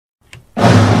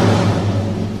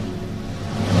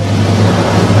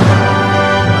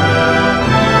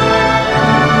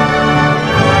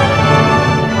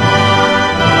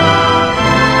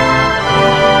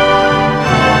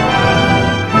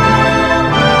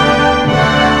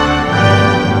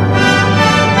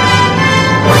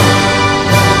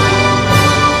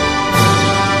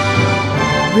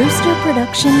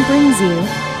production brings you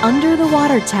Under the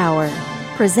Water Tower,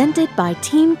 presented by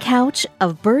Team Couch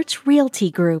of Birch Realty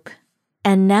Group.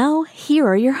 And now, here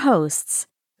are your hosts,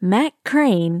 Matt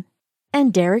Crane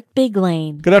and Derek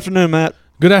Biglane. Good afternoon, Matt.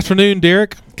 Good afternoon,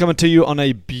 Derek. Coming to you on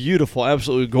a beautiful,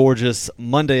 absolutely gorgeous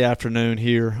Monday afternoon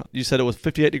here. You said it was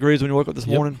 58 degrees when you woke up this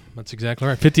morning? That's exactly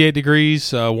right. 58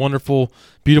 degrees, wonderful,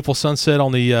 beautiful sunset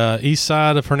on the east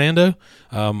side of Hernando.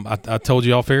 I told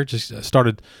you off air, just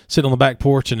started sitting on the back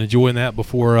porch and enjoying that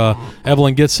before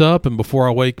Evelyn gets up and before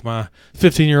I wake my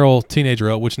 15-year-old teenager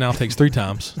up, which now takes 3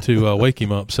 times to wake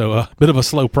him up. So a bit of a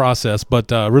slow process, but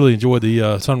really enjoy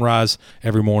the sunrise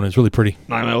every morning. It's really pretty.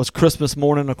 I know, it was Christmas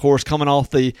morning, of course, coming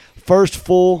off the first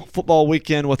full football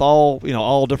weekend with all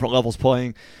different levels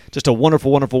playing. Just a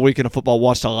wonderful, wonderful weekend of football.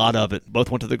 Watched a lot of it. Both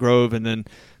went to the Grove, and then,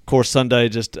 of course, Sunday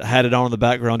just had it on in the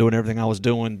background doing everything I was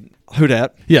doing. Who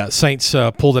dat? Yeah, Saints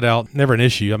pulled it out. Never an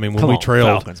issue. I mean, when we trailed.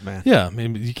 Falcons, man. Yeah, I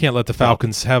mean, you can't let the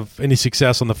Falcons have any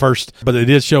success on the first. But they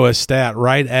did show a stat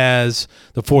right as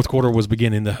the fourth quarter was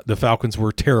beginning. The Falcons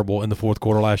were terrible in the fourth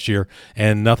quarter last year,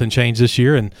 and nothing changed this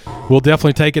year. And we'll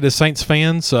definitely take it as Saints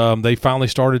fans. They finally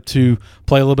started to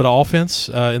play a little bit of offense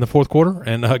in the fourth quarter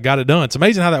and got it done. It's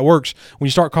amazing how that works when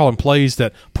you start calling plays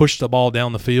that push the ball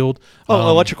down the field.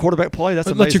 Let your quarterback play? That's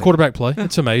amazing. Let your quarterback play.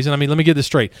 It's amazing. I mean, let me get this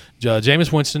straight.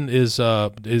 Jameis Winston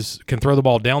can throw the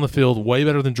ball down the field way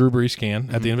better than Drew Brees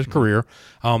can at the end of his career.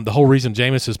 The whole reason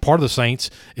Jameis is part of the Saints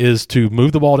is to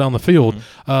move the ball down the field.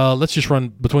 Let's just run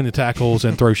between the tackles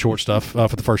and throw short stuff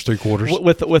for the first 3 quarters.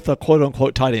 With a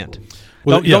quote-unquote tight end.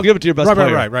 Well, don't give it to your best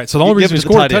player. Right. So the only reason he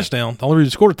scored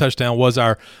a touchdown was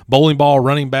our bowling ball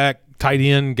running back, tight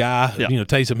end guy,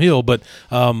 Taysom Hill. But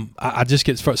I just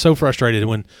get so frustrated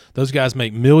when those guys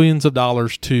make millions of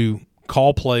dollars to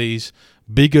call plays,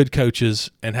 be good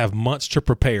coaches, and have months to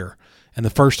prepare. And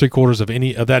the first 3 quarters of that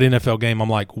NFL game, I'm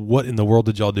like, what in the world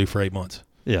did y'all do for 8 months?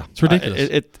 Yeah. It's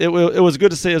ridiculous. It was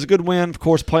good to see. It was a good win, of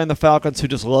course, playing the Falcons, who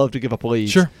just love to give up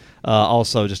leads. Sure.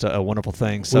 Also just a wonderful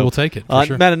thing. So we will take it, for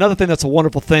sure. Matt, another thing that's a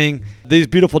wonderful thing, these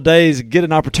beautiful days, get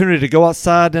an opportunity to go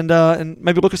outside and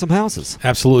maybe look at some houses.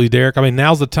 Absolutely, Derek. I mean,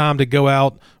 now's the time to go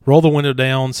out, roll the window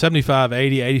down, 75,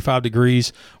 80, 85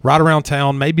 degrees, right around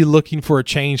town, maybe looking for a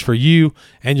change for you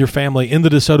and your family in the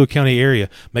DeSoto County area.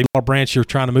 Maybe our branch, you're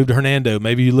trying to move to Hernando.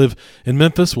 Maybe you live in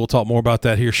Memphis. We'll talk more about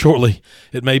that here shortly.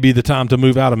 It may be the time to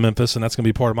move out of Memphis, and that's going to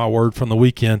be part of my word from the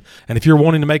weekend. And if you're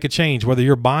wanting to make a change, whether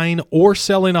you're buying or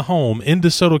selling a home in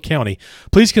DeSoto County,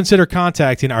 please consider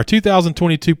contacting our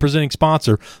 2022 presenting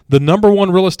sponsor, the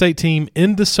 #1 real estate team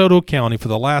in DeSoto County for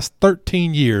the last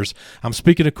 13 years. I'm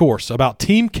speaking, of course, about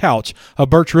Team Couch of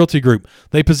Birch Realty Group.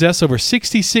 They possess over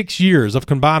 66 years of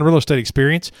combined real estate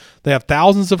experience. They have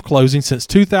thousands of closings since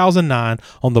 2009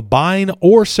 on the buying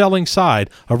or selling side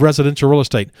of residential real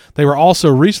estate. They were also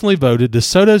recently voted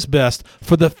DeSoto's best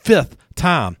for the 5th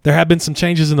time. There have been some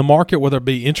changes in the market, whether it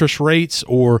be interest rates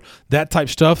or that type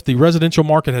stuff. The residential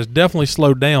market has definitely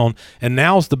slowed down, and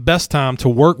now's the best time to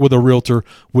work with a realtor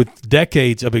with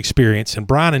decades of experience, and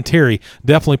Brian and Terry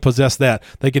definitely possess that.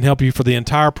 They can help you for the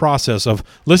entire process of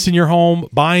listing your home,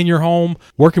 buying your home,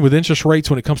 working with interest rates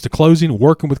when it comes to closing,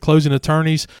 working with closing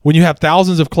attorneys. When you have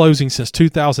thousands of closings since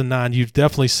 2009, you've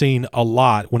definitely seen a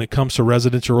lot when it comes to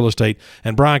residential real estate,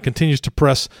 and Brian continues to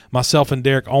press myself and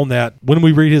Derek on that when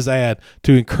we read his ad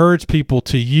to encourage people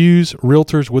to use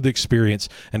realtors with experience.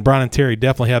 And Brian and Terry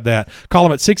definitely have that. Call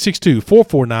them at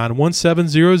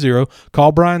 662-449-1700.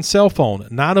 Call Brian's cell phone,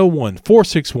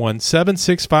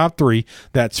 901-461-7653.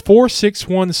 That's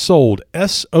 461-SOLD,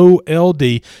 SOLD.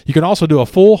 You can also do a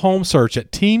full home search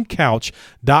at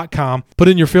teamcouch.com. Put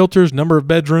in your filters, number of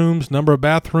bedrooms, number of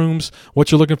bathrooms,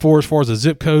 what you're looking for as far as a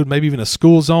zip code, maybe even a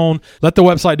school zone. Let the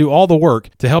website do all the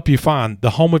work to help you find the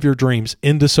home of your dreams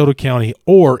in DeSoto County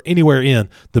or anywhere in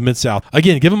the Mid-South.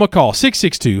 Again, give them a call,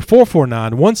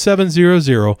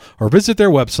 662-449-1700, or visit their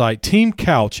website,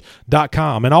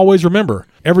 teamcouch.com. And always remember,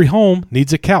 every home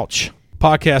needs a couch.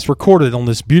 Podcast recorded on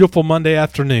this beautiful Monday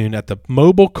afternoon at the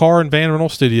Mobile Car and Van Rental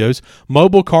Studios.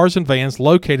 Mobile Cars and Vans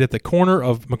located at the corner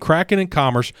of McCracken and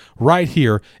Commerce right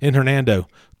here in Hernando.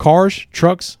 Cars,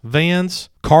 trucks, vans,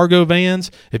 cargo vans.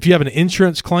 If you have an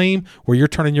insurance claim where you're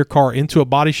turning your car into a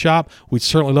body shop, we'd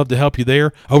certainly love to help you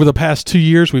there. Over the past 2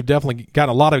 years, we've definitely got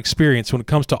a lot of experience when it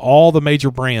comes to all the major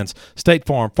brands. State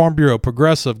Farm, Farm Bureau,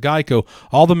 Progressive, Geico,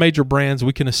 all the major brands.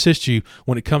 We can assist you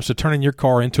when it comes to turning your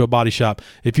car into a body shop.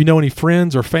 If you know any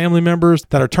friends or family members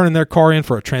that are turning their car in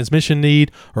for a transmission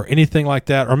need or anything like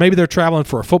that, or maybe they're traveling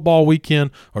for a football weekend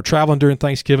or traveling during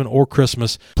Thanksgiving or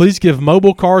Christmas, please give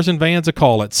Mobile Cars and Vans a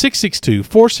call at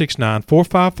 662-469-4400.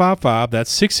 662-469-4555.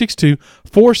 That's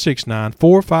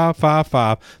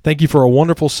 662-469-4555. Thank you for a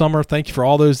wonderful summer. Thank you for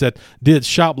all those that did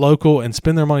shop local and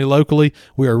spend their money locally.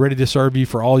 We are ready to serve you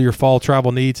for all your fall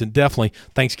travel needs and definitely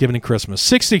Thanksgiving and Christmas.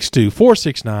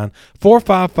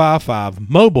 662-469-4555.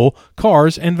 Mobile,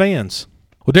 cars, and vans.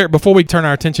 Well, Derek, before we turn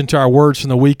our attention to our words from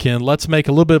the weekend, let's make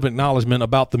a little bit of acknowledgement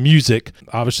about the music.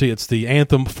 Obviously, it's the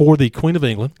anthem for the Queen of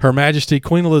England, Her Majesty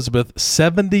Queen Elizabeth,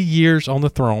 70 years on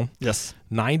the throne. Yes.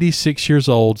 96 years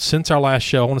old. Since our last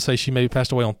show, I want to say she maybe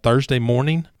passed away on Thursday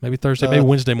morning, maybe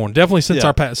Wednesday morning. Definitely since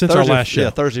our last show.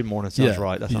 Yeah, Thursday morning sounds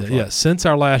right. That sounds right. Yeah, since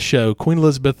our last show, Queen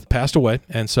Elizabeth passed away,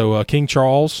 and so King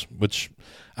Charles, which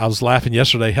I was laughing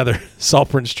yesterday. Heather saw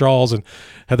Prince Charles, and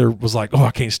Heather was like, "Oh,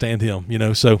 I can't stand him,"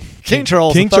 So King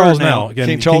Charles now. Again,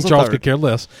 King Charles could care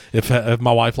less if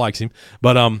my wife likes him.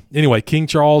 But anyway, King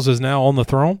Charles is now on the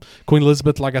throne. Queen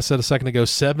Elizabeth, like I said a second ago,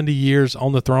 70 years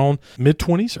on the throne,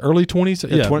 mid-20s, early 20s.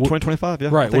 Yeah, 2025. Yeah,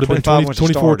 right. Would have been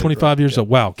 24, 25 years old.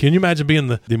 Wow, can you imagine being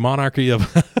the monarchy of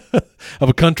of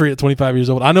a country at 25 years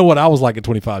old? I know what I was like at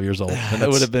 25 years old. It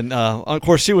would have been. Of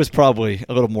course, she was probably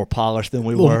a little more polished than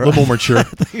we A were. little more mature.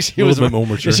 She was a bit more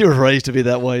mature. She was raised to be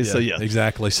that way. Yeah, so yeah,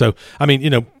 exactly. So I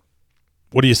mean,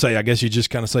 what do you say? I guess you just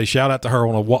kind of say shout out to her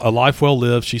on a life well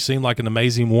lived. She seemed like an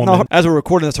amazing woman. No, as we're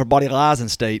recording this, her body lies in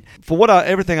state. For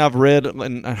everything I've read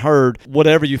and heard,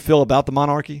 whatever you feel about the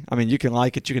monarchy, I mean, you can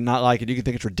like it, you can not like it, you can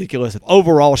think it's ridiculous.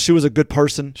 Overall, she was a good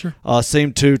person. Sure.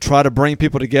 Seemed to try to bring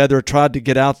people together, tried to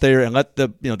get out there and let the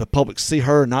public see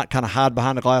her, not kind of hide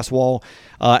behind a glass wall.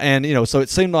 So it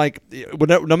seemed like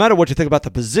no matter what you think about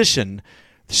the position,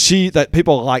 that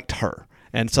people liked her.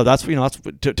 And so that's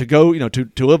to go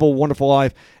to live a wonderful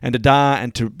life and to die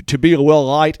and to be a well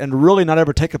liked and really not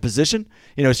ever take a position.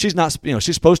 She's not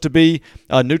she's supposed to be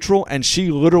neutral, and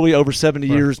she literally over 70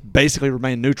 years basically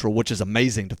remained neutral, which is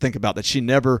amazing to think about, that she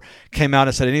never came out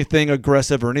and said anything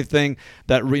aggressive or anything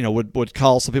that would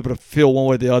cause some people to feel one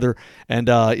way or the other. And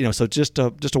so just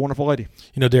a wonderful lady.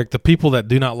 Derek, the people that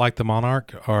do not like the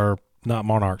monarch are not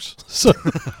monarchs. So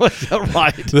right.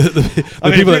 the I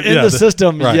mean, people if you're in the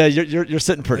system, right. Yeah, you're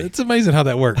sitting pretty. It's amazing how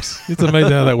that works.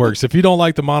 If you don't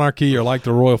like the monarchy or like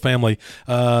the royal family,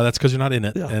 that's because you're not in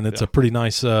it, and it's a pretty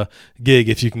nice gig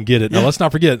if you can get it. Now, let's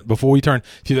not forget, before we turn,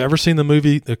 if you've ever seen the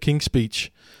movie The King's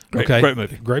Speech, great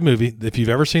movie. If you've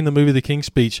ever seen the movie The King's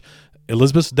Speech,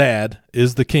 Elizabeth's dad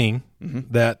is the king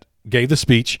that gave the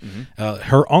speech.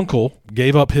 Her uncle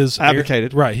gave up his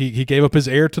advocated. Right, he gave up his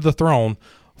heir to the throne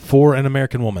for an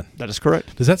American woman. That is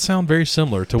correct. Does that sound very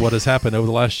similar to what has happened over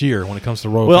the last year when it comes to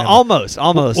royal family? Almost.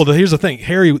 Well, Here's the thing.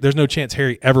 Harry, there's no chance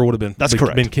Harry ever would have been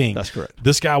king. That's correct.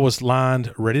 This guy was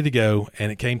lined, ready to go,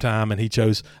 and it came time, and he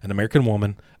chose an American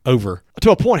woman over.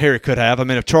 To a point, Harry could have. I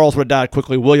mean, if Charles would have died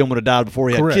quickly, William would have died before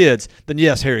he had kids, then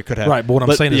yes, Harry could have. Right, but what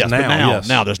I'm saying is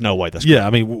now there's no way that's correct. I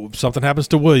mean, something happens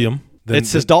to William.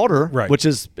 It's his daughter, right, which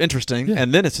is interesting,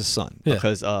 and then it's his son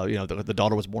because the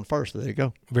daughter was born first. So there you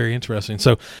go. Very interesting.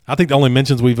 So I think the only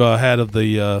mentions we've had of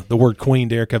the word queen,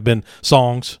 Derek, have been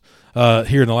songs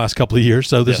here in the last couple of years.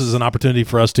 So this is an opportunity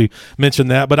for us to mention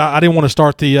that. But I didn't want to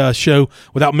start the show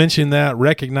without mentioning that,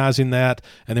 recognizing that,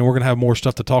 and then we're going to have more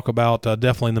stuff to talk about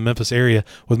definitely in the Memphis area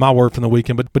with my word from the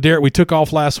weekend. But Derek, we took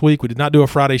off last week. We did not do a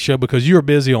Friday show because you were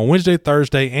busy on Wednesday,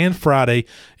 Thursday, and Friday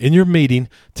in your meeting.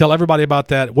 Tell everybody about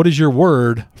that. What is your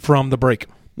word from the break?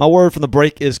 My word from the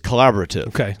break is collaborative.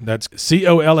 Okay, that's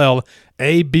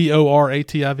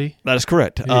COLLABORATIV. That is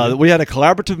correct. We had a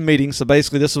collaborative meeting. So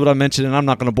basically, this is what I mentioned, and I'm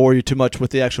not going to bore you too much with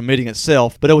the actual meeting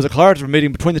itself, but it was a collaborative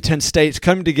meeting between the 10 states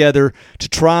coming together to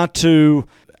try to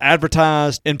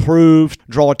advertise, improve,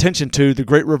 draw attention to the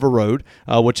Great River Road,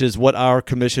 which is what our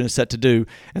commission is set to do.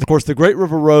 And, of course, the Great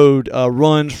River Road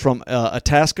runs from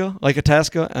Lake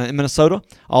Itasca in Minnesota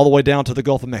all the way down to the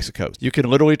Gulf of Mexico. You can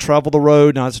literally travel the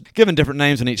road. Now, it's given different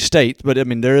names in each state, but, I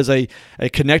mean, there is a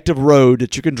connective road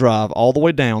that you can drive all the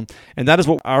way down, and that is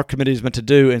what our committee is meant to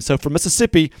do. And so for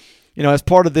Mississippi, as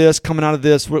part of this, coming out of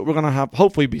this, we're going to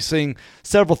hopefully be seeing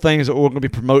several things that we're going to be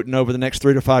promoting over the next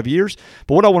 3 to 5 years.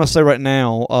 But what I want to say right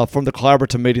now from the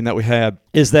collaborative meeting that we had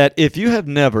is that if you're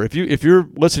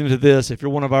listening to this, if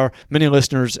you're one of our many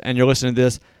listeners and you're listening to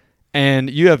this, and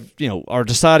you are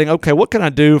deciding, okay, what can I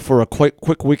do for a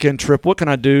quick weekend trip? What can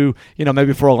I do,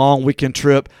 maybe for a long weekend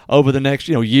trip over the next,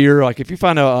 year? Like if you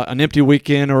find an empty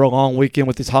weekend or a long weekend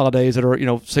with these holidays that are,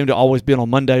 seem to always be on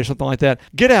Monday or something like that,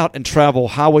 get out and travel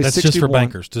Highway 61. That's just for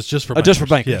bankers. Just for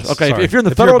bankers. Yes, okay, sorry. if you're in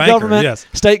the federal government,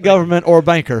 state government, or a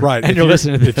banker, right, and you're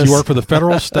listening to this. If you work for the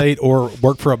federal, state, or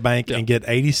work for a bank and get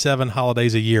 87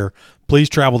 holidays a year, please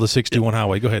travel the 61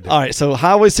 highway. Go ahead, Dave. All right, so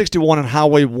Highway 61 and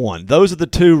Highway 1. Those are the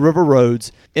two river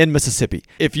roads in Mississippi.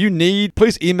 If you need,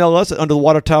 please email us at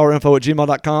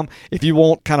underthewatertowerinfo@gmail.com. If you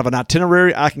want kind of an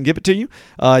itinerary, I can give it to you.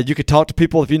 You could talk to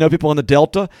people if you know people in the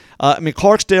Delta.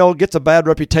 Clarksdale gets a bad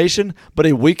reputation, but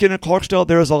a weekend in Clarksdale,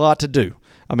 there is a lot to do.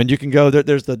 I mean, you can go there.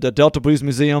 There's the Delta Blues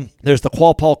Museum. There's the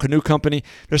Quapaw Canoe Company.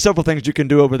 There's several things you can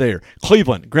do over there.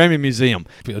 Cleveland, Grammy Museum.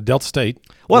 Delta State.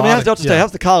 Well, that's Delta State.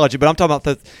 That's the college, but I'm talking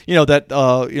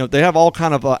about they have all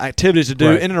kind of activities to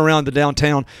do in and around the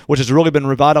downtown, which has really been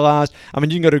revitalized. I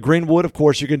mean, you can go to Greenwood, of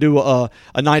course. You can do a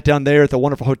night down there at the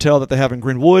wonderful hotel that they have in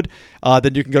Greenwood.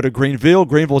 Then you can go to Greenville.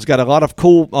 Greenville's got a lot of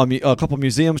cool, a couple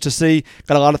museums to see.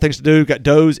 Got a lot of things to do. Got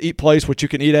Doe's Eat Place, which you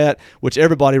can eat at, which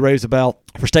everybody raves about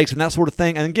for steaks and that sort of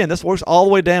thing. And again, this works all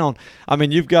the way down. I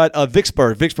mean, you've got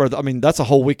Vicksburg. I mean, that's a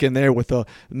whole weekend there with the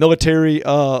military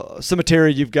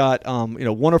cemetery. You've got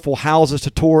wonderful houses to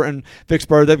tour in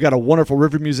Vicksburg. They've got a wonderful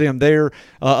river museum there.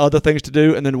 Other things to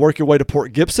do, and then work your way to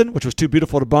Port Gibson, which was too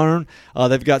beautiful to burn.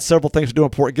 They've got several things to do in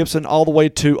Port Gibson, all the way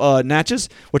to Natchez,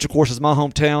 which of course is my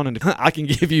hometown, and I can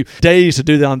give you days to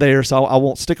do down there. So I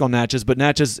won't stick on Natchez, but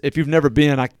Natchez, if you've never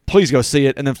been, please go see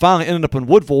it. And then finally ended up in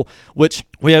Woodville, which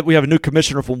we have a new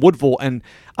commissioner from Woodville, and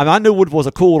I knew Woodville was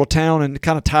a cool little town, and it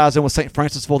kind of ties in with St.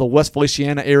 Francisville, the West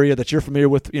Feliciana area that you're familiar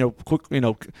with.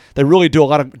 They really do a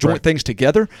lot of joint things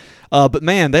together. But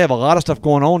man, they have a lot of stuff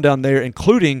going on down there,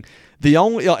 including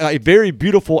a very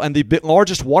beautiful and the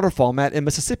largest waterfall, Matt, in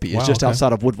Mississippi. It's just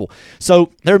outside of Woodville.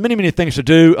 So there are many, many things to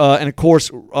do. And of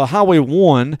course, Highway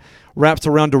 1 wraps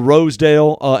around to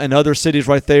Rosedale and other cities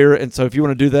right there. And so if you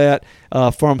want to do that,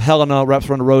 from Helena, wraps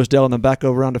around to Rosedale and then back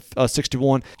over around to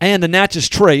 61. And the Natchez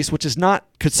Trace, which is not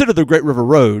considered the Great River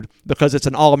Road because it's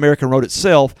an all-American road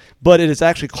itself, but it is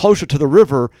actually closer to the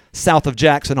river south of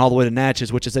Jackson all the way to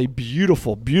Natchez, which is a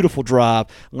beautiful, beautiful drive.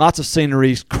 Lots of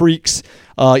sceneries, creeks,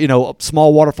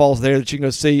 small waterfalls there that you can go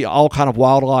see, all kind of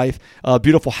wildlife,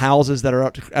 beautiful houses that are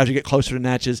up as you get closer to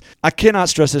Natchez. I cannot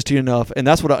stress this to you enough, and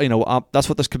that's what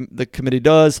the committee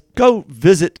does. Go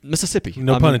visit Mississippi.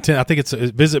 No pun intended. I think it's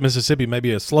visit Mississippi,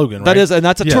 maybe a slogan, right? That is, and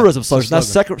that's a tourism slogan. That's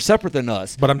separate than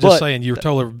us. But I'm just saying, you were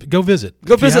told her, go visit.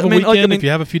 Go visit. If you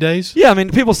have a few days. Yeah, I mean,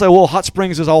 people say, well, Hot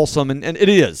Springs is awesome, and it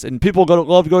is, and people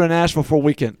love to go to Nashville for a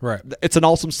weekend. Right. It's an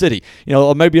awesome city.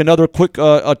 Maybe another quick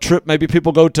trip. Maybe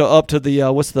people go up to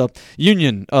the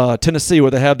Union, Tennessee,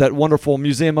 where they have that wonderful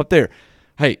museum up there.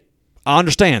 Hey, I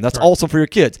understand. That's awesome for your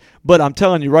kids. But I'm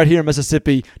telling you, right here in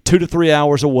Mississippi, 2 to 3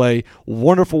 hours away,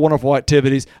 wonderful, wonderful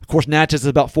activities. Of course, Natchez is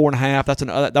about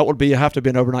 4.5. That would have to be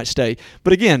an overnight stay.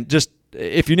 But again, just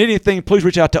if you need anything, please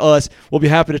reach out to us. We'll be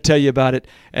happy to tell you about it.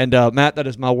 And Matt, that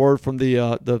is my word from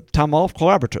the Time Off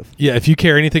Collaborative. Yeah, if you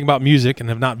care anything about music and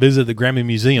have not visited the Grammy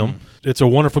Museum, it's a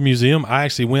wonderful museum. I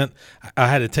actually went. I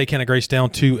had to take Hannah Grace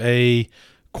down to a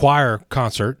choir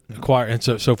concert, and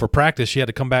so for practice she had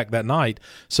to come back that night.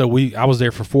 So I was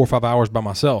there for 4 or 5 hours by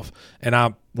myself, and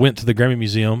I went to the Grammy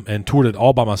Museum and toured it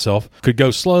all by myself. Could go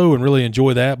slow and really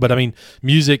enjoy that. But I mean,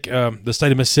 music. The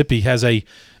state of Mississippi has a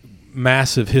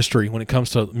massive history when it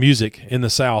comes to music in the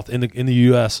South, in the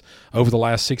U.S. over the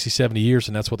last 60, 70 years,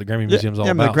 and that's what the Grammy Museum is all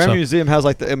about. The Grammy Museum has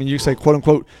you say quote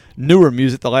unquote newer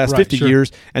music the last 50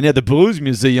 years, and the Blues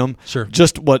Museum,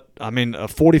 just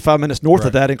 45 minutes north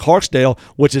of that in Clarksdale,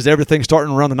 which is everything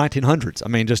starting around the 1900s. I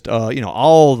mean, just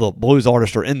all the blues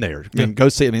artists are in there. I mean, go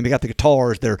see. I mean, they got the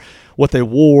guitars, what they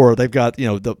wore. They've got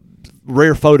the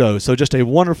rare photos. So just a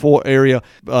wonderful area.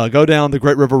 Go down the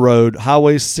Great River Road,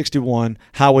 Highway 61,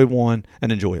 Highway 1,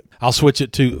 and enjoy it. I'll switch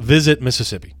it to visit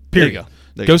Mississippi. Period. There you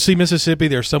go. Go see Mississippi.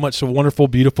 There's so much wonderful,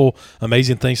 beautiful,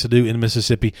 amazing things to do in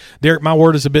Mississippi. Derek, my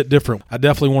word is a bit different. I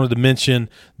definitely wanted to mention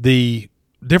the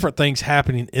different things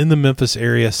happening in the Memphis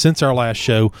area since our last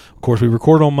show. Of course, we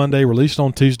recorded on Monday, released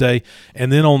on Tuesday,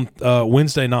 and then on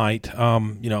Wednesday night,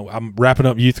 I'm wrapping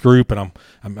up youth group, and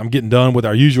I'm getting done with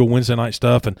our usual Wednesday night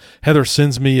stuff. And Heather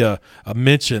sends me a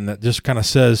mention that just kind of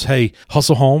says, "Hey,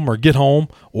 hustle home or get home,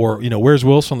 or where's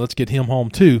Wilson? Let's get him home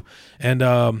too." And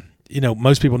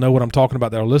most people know what I'm talking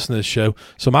about that are listening to this show.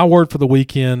 So my word for the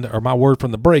weekend, or my word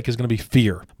from the break, is going to be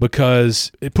fear,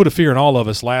 because it put a fear in all of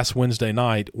us last Wednesday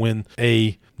night when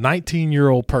a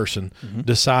 19-year-old person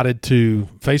decided to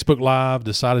Facebook Live,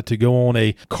 decided to go on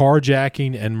a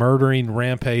carjacking and murdering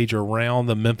rampage around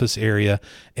the Memphis area,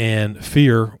 and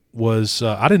fear was,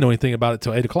 I didn't know anything about it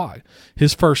till 8 o'clock.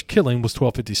 His first killing was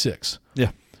 12:56.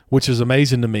 Yeah. which is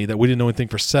amazing to me that we didn't know anything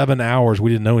for 7 hours. We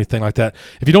didn't know anything like that.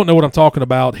 If you don't know what I'm talking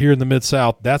about here in the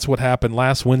Mid-South, that's what happened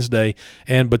last Wednesday.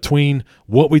 And between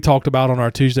what we talked about on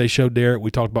our Tuesday show, Derek, we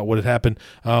talked about what had happened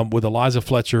with Eliza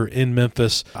Fletcher in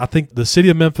Memphis. I think the city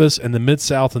of Memphis and the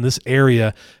Mid-South in this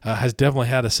area has definitely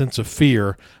had a sense of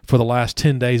fear for the last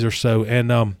 10 days or so.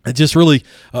 And it just really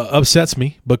upsets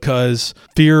me because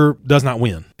fear does not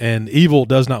win and evil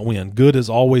does not win. Good is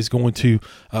always going to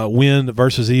win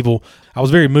versus evil. I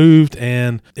was very moved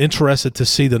and interested to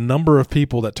see the number of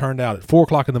people that turned out at 4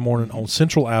 o'clock in the morning on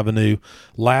Central Avenue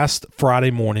last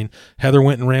Friday morning. Heather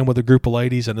went and ran with a group of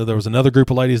ladies. I know there was another group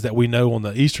of ladies that we know on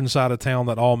the eastern side of town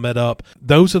that all met up.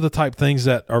 Those are the type things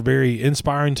that are very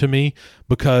inspiring to me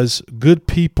because good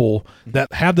people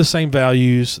that have the same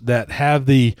values, that have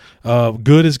the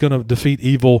good is going to defeat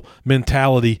evil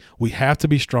mentality, we have to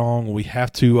be strong. We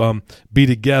have to be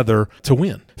together to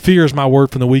win. Fear is my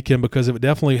word from the weekend because it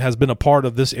definitely has been a part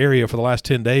of this area for the last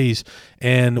 10 days,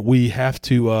 and we have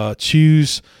to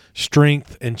choose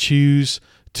strength and choose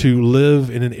to live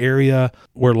in an area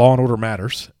where law and order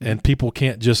matters, and people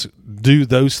can't just do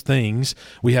those things.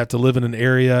 We have to live in an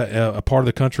area, a part of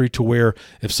the country, to where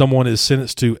if someone is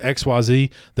sentenced to XYZ,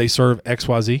 they serve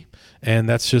XYZ, and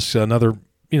that's just another.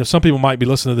 Some people might be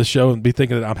listening to this show and be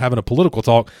thinking that I'm having a political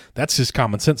talk. That's just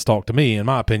common sense talk to me, in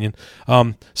my opinion.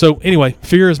 So anyway,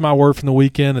 fear is my word from the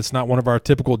weekend. It's not one of our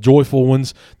typical joyful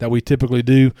ones that we typically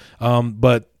do.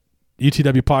 But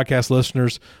UTW podcast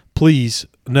listeners, please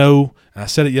know, and I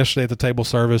said it yesterday at the table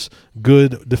service,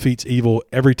 good defeats evil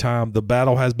every time. The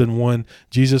battle has been won.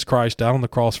 Jesus Christ died on the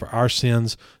cross for our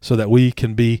sins so that we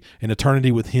can be in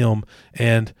eternity with him.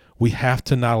 And we have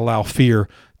to not allow fear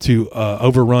to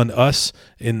overrun us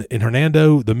in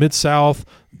Hernando, the Mid-South,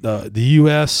 the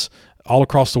U.S., all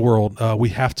across the world. We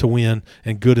have to win,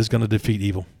 and good is going to defeat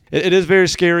evil. It is very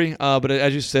scary, but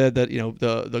as you said, that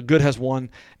the good has won,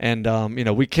 and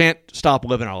we can't stop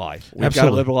living our life. We've got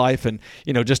to live a life, and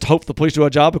just hope the police do a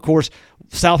job. Of course,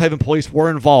 South Haven police were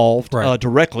involved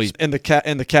directly in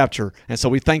the capture, and so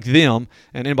we thank them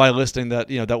and anybody listening that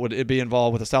that would be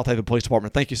involved with the South Haven Police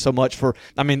Department. Thank you so much for.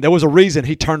 There was a reason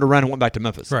he turned around and went back to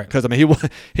Memphis, right? Because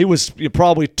he was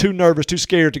probably too nervous, too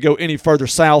scared to go any further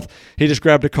south. He just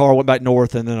grabbed a car, went back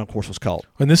north, and then of course was caught.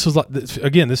 And this is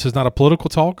this is not a political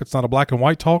talk. It's not a black and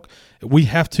white talk. We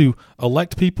have to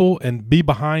elect people and be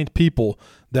behind people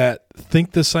that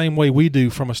think the same way we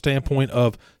do from a standpoint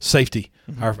of safety.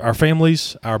 Mm-hmm. Our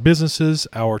families, our businesses,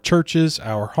 our churches,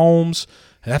 our homes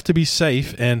have to be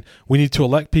safe, and we need to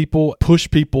elect people, push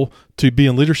people to be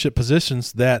in leadership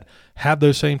positions that have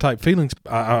those same type feelings.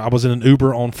 I was in an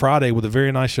Uber on Friday with a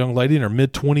very nice young lady in her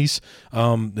mid-20s,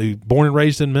 born and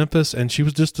raised in Memphis, and she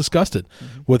was just disgusted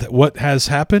with what has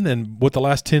happened and what the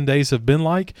last 10 days have been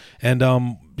like. And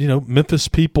Memphis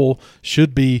people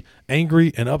should be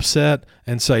angry and upset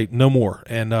and say no more.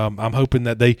 And I'm hoping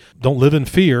that they don't live in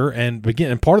fear. And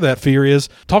part of that fear is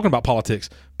talking about politics,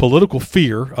 political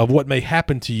fear of what may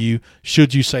happen to you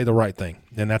should you say the right thing.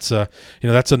 And that's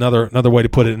that's another way to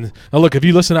put it. And now look, if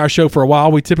you listen to our show for a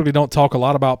while, we typically don't talk a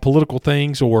lot about political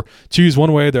things or choose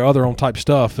one way or the other on type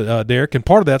stuff, Derek. And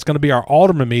part of that's going to be our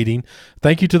Alderman meeting.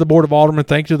 Thank you to the Board of Aldermen.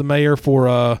 Thank you to the Mayor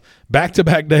for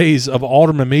back-to-back days of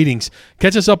Alderman meetings.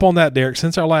 Catch us up on that, Derek,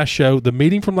 since our last show, the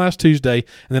meeting from last Tuesday,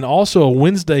 and then also a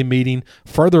Wednesday meeting,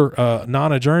 further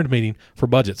non-adjourned meeting for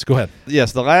budgets. Go ahead.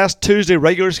 Yes, the last Tuesday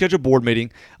regular scheduled board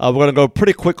meeting. We're going to go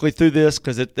pretty quickly through this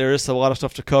because there is a lot of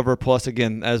stuff to cover. Plus, again,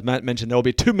 as Matt mentioned, there will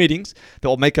be 2 meetings that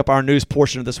will make up our news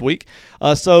portion of this week.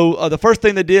 So the first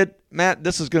thing they did, Matt,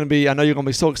 this is going to be, I know you're going to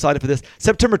be so excited for this,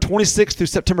 September 26th through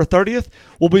September 30th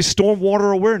will be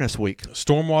Stormwater Awareness Week.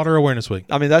 Stormwater Awareness Week.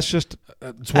 That's just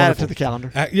add it to the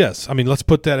calendar. Yes. let's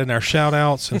put that in our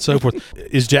shout-outs and so forth.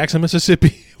 Is Jackson,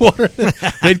 Mississippi water?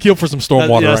 They'd kill for some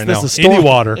stormwater right now. Any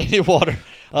water. Any water.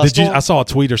 I saw a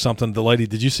tweet or something.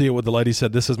 Did you see it? What the lady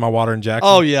said? This is my water in Jackson.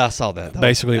 Oh yeah, I saw that.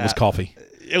 Basically, it was coffee.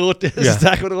 It looked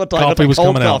exactly what it looked like. Coffee was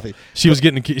coming coffee. out. She was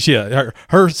getting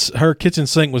her kitchen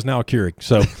sink was now a Keurig.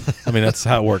 So that's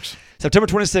how it works. September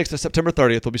 26th to September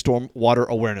 30th will be Stormwater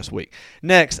Awareness Week.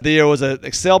 Next, there was an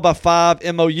Excel by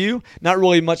 5 MOU. Not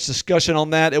really much discussion on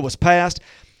that. It was passed.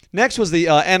 Next was the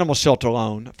animal shelter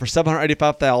loan for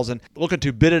 $785,000, looking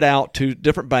to bid it out to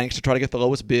different banks to try to get the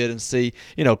lowest bid and see,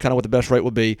 kind of what the best rate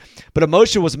would be. But a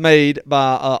motion was made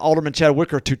by Alderman Chad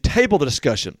Wicker to table the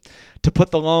discussion to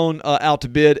put the loan out to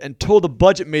bid until the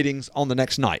budget meetings on the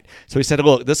next night. So he said,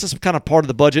 look, this is kind of part of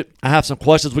the budget. I have some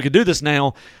questions. We could do this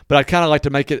now, but I'd kind of like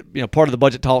to make it part of the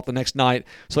budget talk the next night.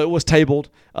 So it was tabled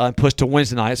and pushed to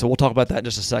Wednesday night. So we'll talk about that in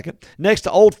just a second. Next,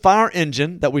 the old fire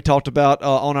engine that we talked about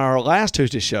on our last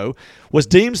Tuesday show was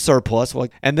deemed surplus,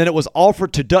 and then it was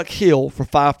offered to Duck Hill for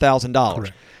 $5,000.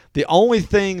 Correct. The only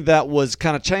thing that was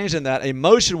kind of changed in that, a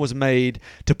motion was made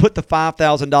to put the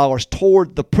 $5,000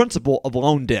 toward the principal of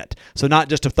loan debt. So not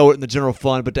just to throw it in the general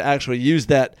fund, but to actually use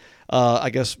that,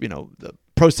 the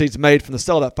proceeds made from the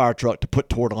sale of that fire truck to put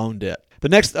toward loan debt. The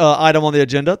next item on the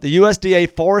agenda, the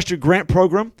USDA Forestry Grant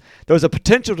Program. There was a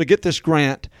potential to get this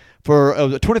grant for a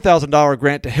 $20,000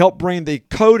 grant to help bring the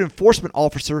code enforcement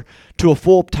officer to a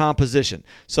full-time position.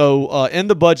 So in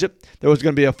the budget, there was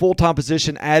going to be a full-time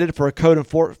position added for a code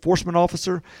enforcement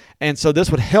officer, and so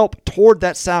this would help toward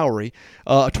that salary,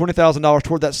 $20,000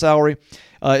 toward that salary.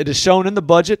 It is shown in the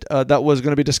budget that was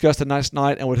going to be discussed the next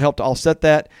night and would help to offset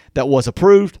that. That was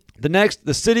approved.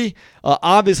 The city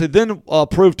obviously then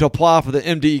approved to apply for the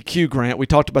MDEQ grant. We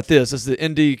talked about this. This is the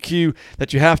MDEQ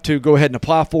that you have to go ahead and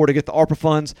apply for to get the ARPA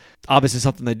funds. Obviously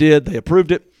something they did. They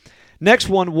approved it. Next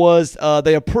one was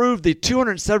they approved the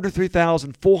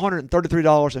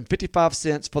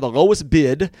 $273,433.55 for the lowest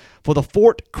bid for the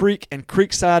Fort Creek and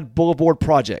Creekside Boulevard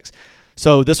projects.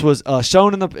 So this was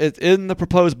shown in the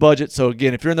proposed budget. So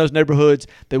again, if you're in those neighborhoods,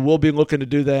 they will be looking to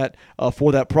do that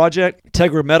for that project.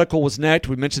 Tegra Medical was next.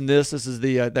 We mentioned this. This is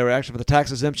they were actually for the tax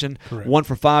exemption. Correct. One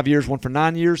for 5 years, one for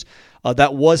 9 years.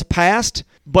 That was passed,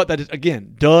 but that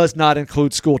again does not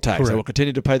include school tax. Correct. They will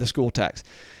continue to pay the school tax.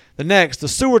 The next, the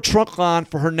sewer trunk line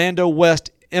for Hernando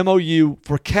West MOU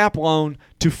for cap loan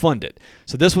to fund it.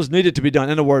 So this was needed to be done.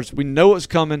 In other words, we know it's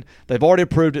coming. They've already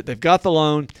approved it. They've got the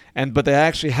loan, but they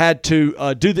actually had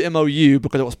to do the MOU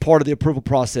because it was part of the approval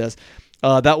process.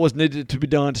 That was needed to be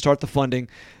done to start the funding.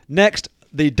 Next,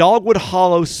 the Dogwood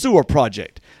Hollow Sewer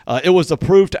Project. It was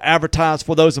approved to advertise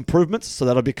for those improvements, so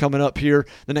that'll be coming up here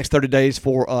the next 30 days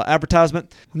for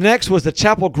advertisement. Next was the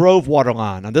Chapel Grove water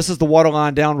line. Now, this is the water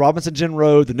line down Robinson Gin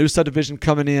Road, the new subdivision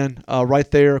coming in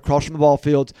right there across from the ball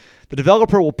fields. The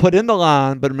developer will put in the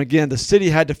line, but again, the city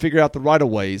had to figure out the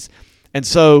right-of-ways. And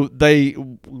so they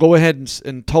go ahead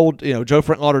and told Joe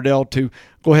Frank Lauderdale to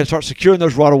go ahead and start securing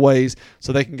those right-of-ways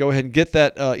so they can go ahead and get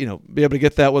that, be able to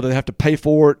get that, whether they have to pay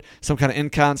for it, some kind of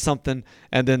in-kind something,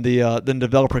 and then the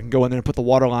developer can go in there and put the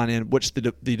water line in, which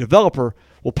the developer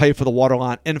will pay for the water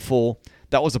line in full.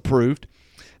 That was approved.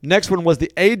 Next one was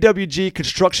the AWG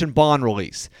construction bond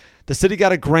release. The city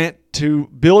got a grant to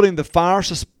building the fire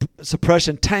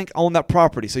suppression tank on that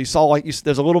property. So you saw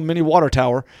there's a little mini water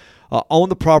tower on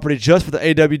the property just for the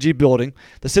AWG building.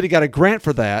 The city got a grant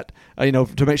for that,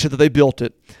 to make sure that they built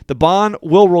it. The bond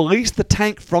will release the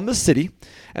tank from the city,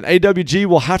 and AWG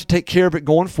will have to take care of it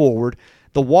going forward.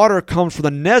 The water comes from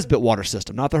the Nesbitt water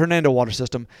system, not the Hernando water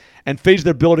system, and feeds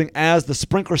their building as the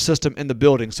sprinkler system in the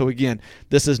building. So again,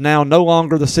 this is now no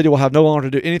longer, the city will have no longer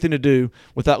to do anything to do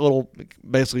with that little,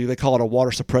 basically they call it a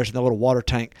water suppression, that little water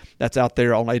tank that's out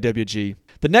there on AWG.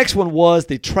 The next one was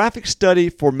the traffic study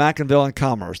for McIngvale and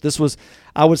Commerce. This was,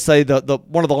 I would say, the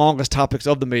one of the longest topics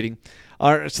of the meeting.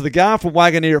 So the guy from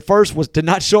Wagoneer at first did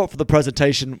not show up for the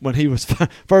presentation when he was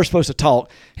first supposed to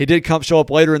talk. He did show up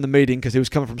later in the meeting because he was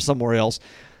coming from somewhere else.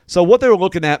 So what they were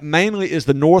looking at mainly is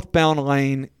the northbound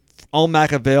lane on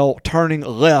McIngvale turning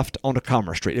left onto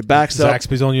Commerce Street. It backs up.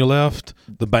 Zaxby's on your left,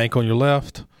 the bank on your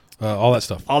left. All that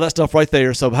stuff. All that stuff right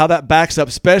there. So how that backs up,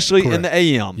 especially Correct. in the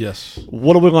AM. Yes.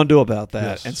 What are we going to do about that?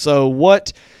 Yes. And so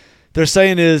what they're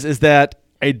saying is that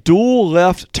a dual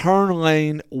left turn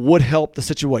lane would help the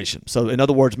situation. So in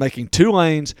other words, making two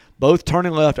lanes, both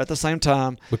turning left at the same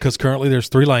time. Because currently there's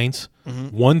 3 lanes,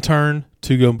 one turn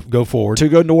to go forward. To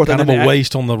go north. Kind and of then a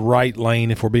waste on the right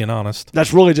lane, if we're being honest.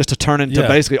 That's really just to turn into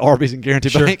basically Arby's and Guarantee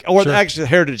Sure, Bank. Or sure. actually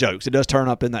Heritage Oaks. It does turn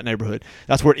up in that neighborhood.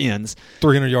 That's where it ends.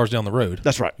 300 yards down the road.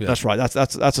 That's right. Yeah. That's right.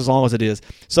 That's as long as it is.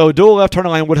 So dual left turn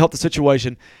lane would help the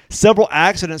situation. Several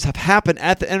accidents have happened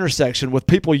at the intersection with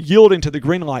people yielding to the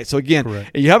green light. So again,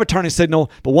 Correct. you have a turning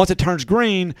signal, but once it turns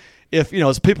green, if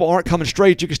as people aren't coming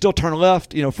straight, you can still turn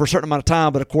left, for a certain amount of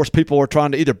time. But of course, people are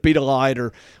trying to either beat a light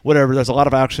or whatever. There's a lot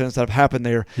of accidents that have happened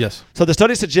there. Yes. So the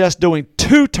study suggests doing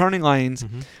 2 turning lanes,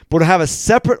 but to have a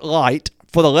separate light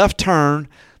for the left turn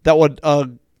that would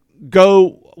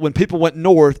go when people went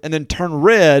north and then turn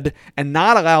red and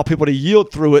not allow people to yield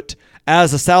through it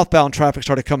as the southbound traffic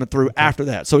started coming through after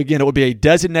that. So again, it would be a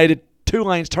designated two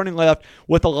lanes turning left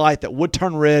with a light that would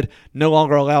turn red, no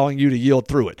longer allowing you to yield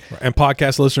through it. And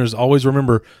podcast listeners, always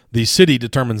remember the city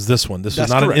determines this one. This is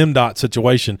not correct. an MDOT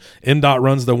situation. MDOT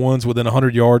runs the ones within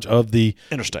 100 yards of the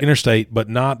interstate, but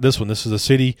not this one. This is a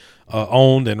city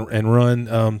owned and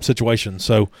run situation.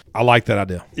 So I like that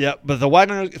idea. Yeah, but the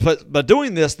Wagner, but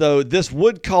doing this though, this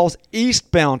would cause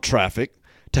eastbound traffic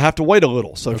to have to wait a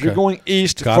little. So if you're going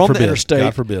east from the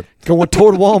interstate, going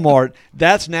toward Walmart,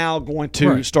 that's now going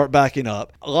to start backing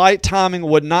up. Light timing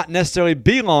would not necessarily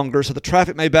be longer, so the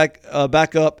traffic may back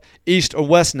up east or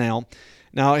west now.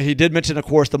 Now, he did mention, of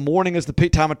course, the morning is the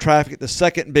peak time of traffic, the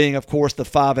second being, of course, the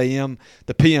 5 a.m.,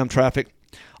 the p.m. traffic.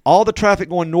 All the traffic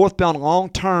going northbound long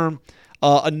term,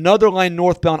 another lane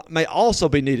northbound may also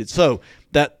be needed. So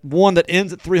that one that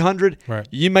ends at 300,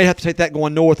 you may have to take that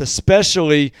going north,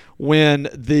 especially when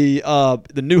the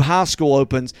new high school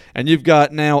opens and you've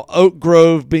got now Oak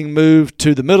Grove being moved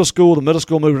to the middle school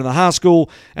moving to the high school,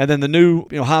 and then the new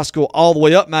high school all the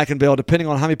way up Mackinville, depending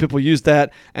on how many people use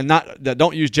that and that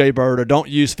don't use Jaybird or don't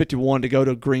use 51 to go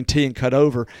to Green T and cut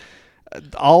over.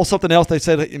 Something else they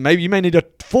said, maybe you may need a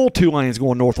full 2 lanes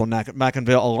going north on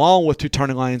Mackinville along with 2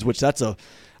 turning lanes, which that's a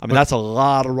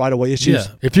lot of right-of-way issues.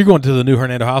 Yeah, if you're going to the new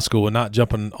Hernando High School and not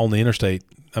jumping on the interstate,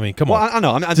 come on. I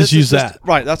know. Just use that.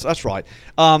 Right, that's right.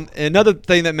 Another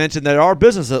thing that mentioned, there are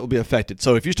businesses that will be affected.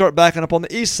 So if you start backing up on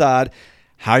the east side,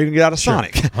 how are you going to get out of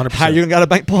Sonic? 100%. How are you going to get out of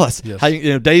Bank Plus? Yes. How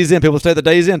Days Inn, people stay at the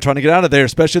Days Inn trying to get out of there,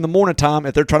 especially in the morning time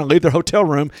if they're trying to leave their hotel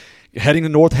room, heading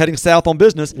north, heading south on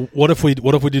business. What if we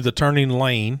do the turning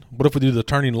lane? What if we do the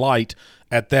turning light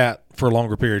at that for a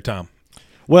longer period of time?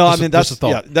 Well, that's a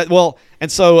thought. Yeah.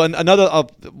 And so another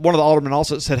one of the aldermen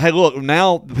also said, "Hey, look,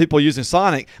 now the people using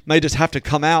Sonic may just have to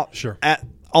come out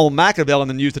on Mackinville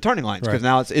and then use the turning lanes because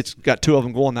now it's got 2 of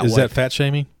them going that way." Is that fat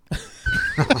shaming?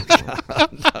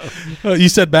 No. You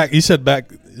said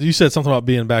something about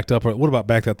being backed up. What about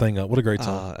Back That Thing Up? What a great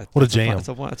song. What a jam. It's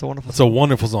a wonderful It's a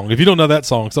wonderful song. If you don't know that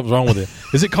song, something's wrong with it.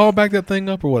 Is it called Back That Thing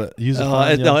Up or what?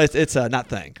 No, it's not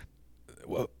Thing.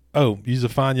 Oh, use a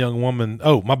fine young woman.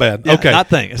 Oh, my bad. Yeah, okay, not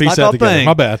Thing. It's Piece not that together. Thing.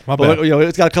 My bad. But,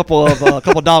 it's got a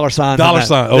couple dollar signs. Dollar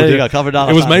sign. There you go. Cover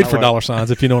dollar. It was made for dollar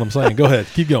signs. If you know what I'm saying. Go ahead.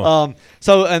 Keep going.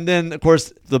 So and then of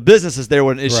course the businesses there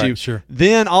were an issue. Right, sure.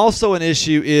 Then also an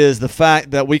issue is the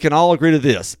fact that we can all agree to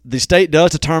this: the state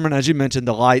does determine, as you mentioned,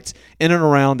 the lights in and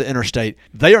around the interstate.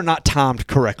 They are not timed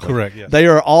correctly. Correct. Yes. They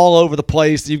are all over the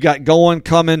place. You've got going,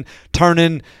 coming,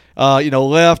 turning.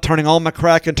 Left, turning on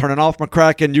McCracken, turning off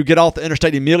McCracken. You get off the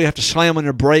interstate, you immediately have to slam on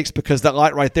your brakes because that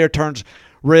light right there turns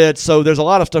red. So there's a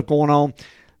lot of stuff going on.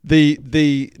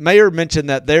 The mayor mentioned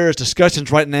that there is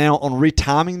discussions right now on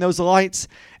retiming those lights,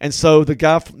 and so the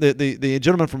guy, the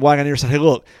gentleman from Wagoneer said, "Hey,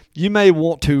 look, you may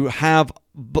want to have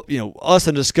us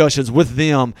in discussions with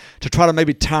them to try to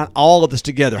maybe tie all of this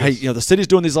together. Yes. Hey, the city's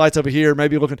doing these lights over here,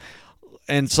 maybe looking,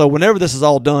 and so whenever this is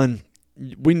all done."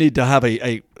 We need to have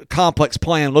a complex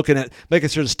plan looking at making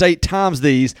sure the state times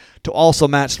these to also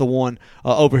match the one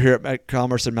over here at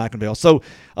Commerce in Mackinville. So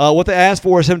what they asked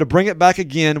for is him to bring it back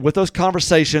again with those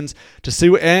conversations to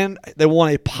see, and they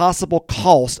want a possible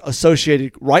cost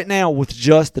associated right now with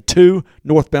just the 2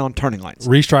 northbound turning lanes.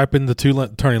 Restriping the 2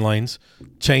 turning lanes,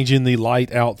 changing the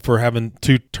light out for having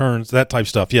 2 turns, that type of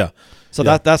stuff. Yeah. So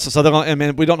that's so they're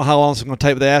going. We don't know how long it's going to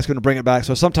take, but they asked him to bring it back.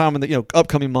 So sometime in the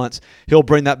upcoming months, he'll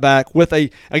bring that back with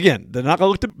again. They're not going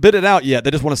to look to bid it out yet.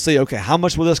 They just want to see, okay, how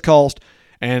much will this cost?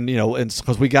 And and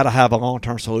because we got to have a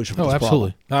long-term solution for this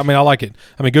absolutely. problem. I like it.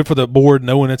 Good for the board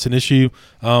knowing it's an issue.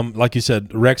 Like you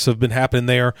said, wrecks have been happening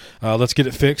there. Let's get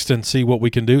it fixed and see what we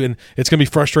can do. And it's going to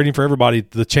be frustrating for everybody,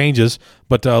 the changes,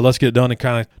 but let's get it done and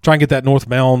kind of try and get that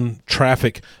northbound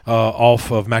traffic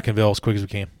off of Mackinville as quick as we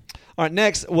can. All right,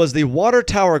 next was the water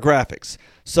tower graphics.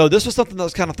 So this was something that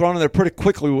was kind of thrown in there pretty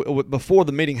quickly before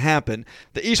the meeting happened.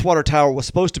 The east water tower was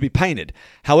supposed to be painted.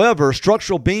 However,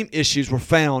 structural beam issues were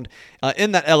found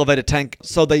in that elevated tank,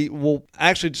 so they will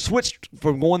actually switch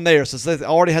from going there. Since they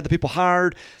already had the people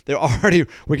hired, were getting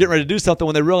ready to do something.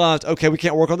 When they realized, okay, we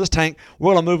can't work on this tank,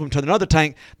 we're going to move them to another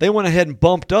tank, they went ahead and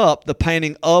bumped up the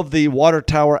painting of the water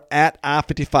tower at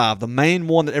I-55, the main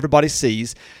one that everybody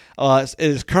sees. It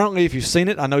is currently, if you've seen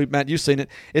it, I know, Matt, you've seen it,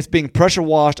 it's being pressure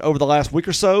washed over the last week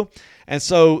or so. And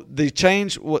so the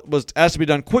change was asked to be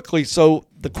done quickly. So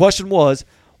the question was,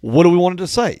 what do we want it to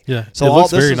say? Yeah, so it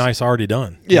looks very nice already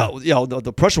done. Yeah,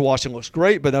 the pressure washing looks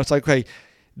great, but that's like, okay,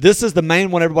 this is the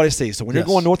main one everybody sees. So when you're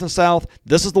going north and south,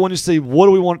 this is the one you see. What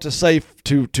do we want it to say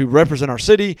to represent our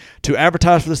city, to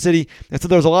advertise for the city? And so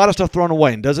there's a lot of stuff thrown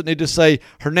away. And does it need to say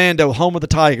Hernando, home of the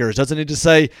Tigers? Does it need to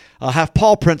say have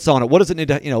paw prints on it? What does it need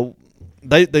to,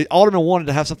 the aldermen wanted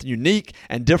to have something unique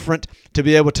and different to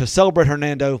be able to celebrate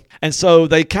Hernando. And so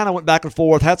they kind of went back and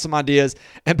forth, had some ideas,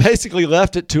 and basically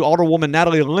left it to Alderwoman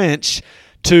Natalie Lynch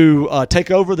to take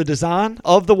over the design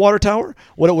of the water tower,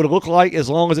 what it would look like as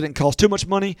long as it didn't cost too much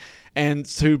money, and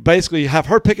to basically have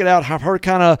her pick it out, have her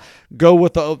kind of go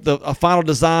with a final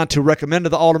design to recommend to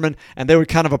the aldermen, and they would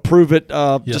kind of approve it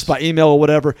just by email or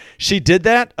whatever. She did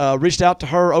that, reached out to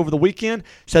her over the weekend,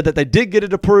 said that they did get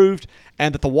it approved,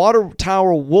 and that the water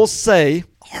tower will say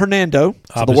Hernando,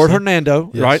 so the word Hernando,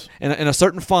 right, in a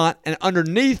certain font, and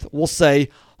underneath will say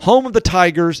Home of the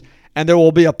Tigers, and there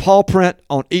will be a paw print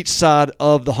on each side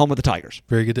of the Home of the Tigers.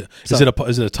 Very good. Is it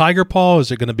a tiger paw?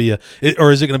 Is it going to be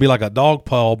or is it going to be like a dog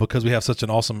paw because we have such an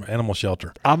awesome animal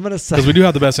shelter? I'm going to say because we do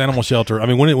have the best animal shelter. I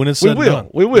mean, when it's said and done,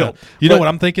 we will. Yeah. You know what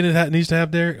I'm thinking it needs to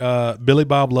have there? Billy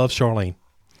Bob Loves Charlene.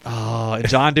 Oh, in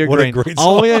John Deere What Green. a great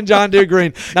song. Only in John Deere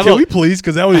Green. Now, Can look, we please?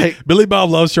 Because that would Billy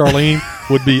Bob Loves Charlene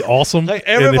would be awesome. Hey,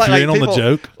 and if you're in on the people,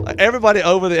 joke, everybody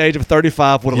over the age of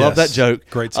 35 would love that joke.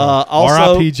 Great song. Also,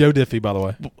 R.I.P. Joe Diffie, by the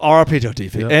way. R.I.P. Joe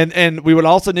Diffie. Yep. And we would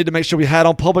also need to make sure we had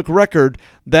on public record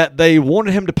that they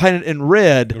wanted him to paint it in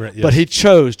red, but he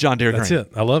chose John Deere Green. That's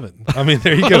it. I love it. I mean,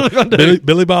 there you go.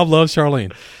 Billy Bob Loves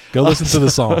Charlene. Go listen to the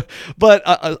song. But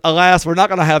alas, we're not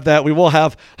going to have that. We will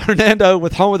have Hernando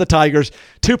with Home of the Tigers,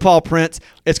 2 paw prints.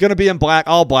 It's going to be in black,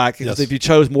 all black. Because if you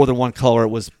chose more than one color, it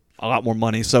was a lot more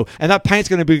money. So, and that paint's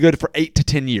going to be good for 8 to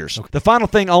 10 years. Okay. The final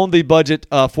thing on the budget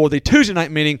for the Tuesday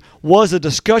night meeting was a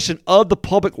discussion of the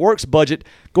Public Works budget.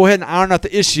 Go ahead and iron out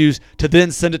the issues to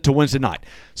then send it to Wednesday night.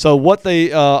 So what the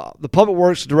Public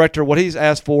Works director, what he's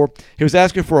asked for, he was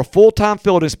asking for a full-time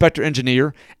field inspector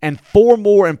engineer and 4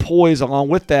 more employees along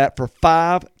with that for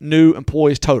 5 new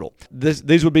employees total.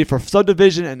 These would be for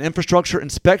subdivision and infrastructure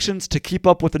inspections to keep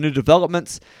up with the new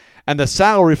developments. And the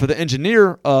salary for the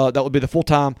engineer, that would be the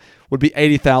full-time, would be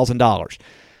 $80,000.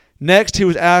 Next, he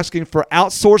was asking for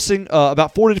outsourcing,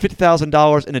 about $40,000 to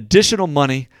 $50,000 in additional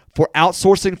money for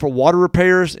outsourcing for water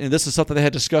repairs. And this is something they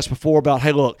had discussed before about,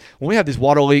 hey, look, when we have these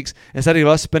water leaks, instead of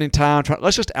us spending time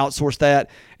let's just outsource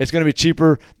that. It's going to be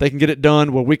cheaper. They can get it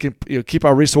done where we can keep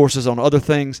our resources on other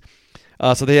things.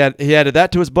 So he added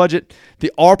that to his budget.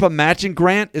 The ARPA matching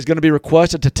grant is going to be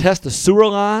requested to test the sewer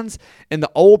lines in the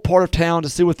old part of town to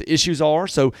see what the issues are.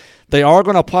 So they are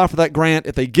going to apply for that grant.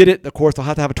 If they get it, of course, they'll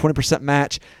have to have a 20%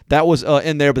 match. That was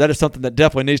in there, but that is something that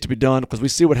definitely needs to be done because we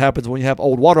see what happens when you have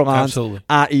old water lines,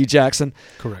 i.e. Jackson.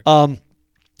 Correct.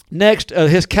 Next,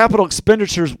 his capital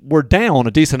expenditures were down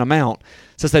a decent amount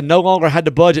since they no longer had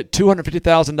to budget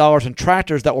 $250,000 in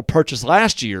tractors that were purchased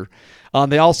last year.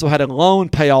 They also had a loan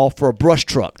payoff for a brush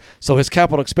truck. So his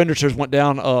capital expenditures went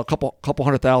down a couple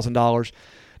 $100,000.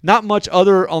 Not much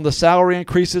other on the salary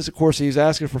increases. Of course, he's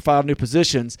asking for 5 new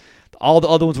positions. All the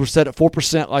other ones were set at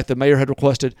 4% like the mayor had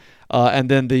requested. And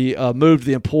then the moved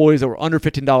the employees that were under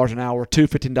 $15 an hour to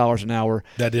 $15 an hour.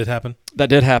 That did happen? That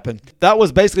did happen. That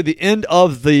was basically the end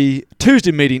of the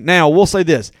Tuesday meeting. Now, we'll say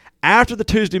this. After the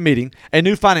Tuesday meeting, a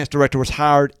new finance director was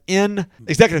hired in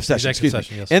executive session.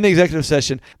 Yes. In the executive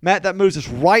session. Matt, that moves us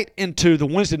right into the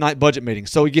Wednesday night budget meeting.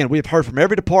 So, again, we have heard from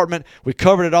every department. We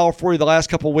covered it all for you the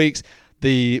last couple of weeks.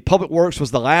 The Public Works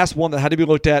was the last one that had to be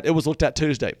looked at. It was looked at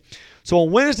Tuesday. So, on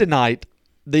Wednesday night,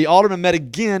 the aldermen met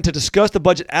again to discuss the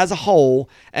budget as a whole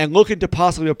and looking to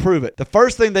possibly approve it. The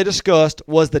first thing they discussed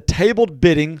was the tabled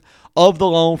bidding of the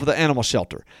loan for the animal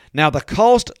shelter. Now, the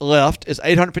cost left is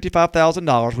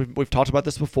 $855,000. We've talked about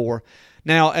this before.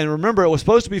 Now, and remember, it was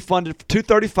supposed to be funded for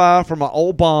 $235,000 from an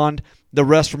old bond, the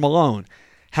rest from a loan.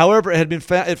 However,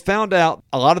 it found out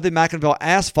a lot of the McInville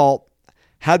asphalt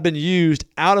had been used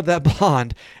out of that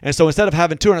bond, and so instead of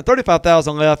having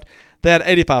 $235,000 left, they had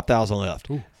 $85,000 left.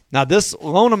 Ooh. Now, this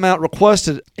loan amount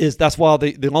requested that's why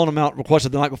the loan amount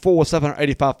requested the night before was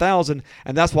 $785,000,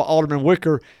 and that's why Alderman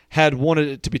Wicker had wanted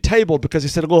it to be tabled because he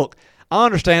said, look, I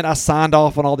understand I signed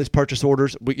off on all these purchase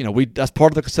orders. We that's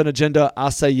part of the consent agenda. I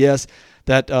say yes,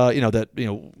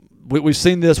 we've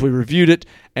seen this, we reviewed it,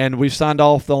 and we've signed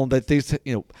off on that. These,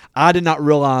 I did not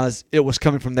realize it was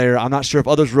coming from there. I'm not sure if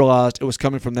others realized it was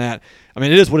coming from that. I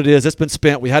mean, it is what it is. It's been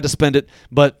spent. We had to spend it,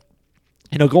 but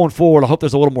going forward, I hope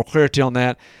there's a little more clarity on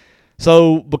that.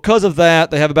 So because of that,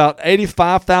 they have about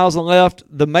 $85,000 left.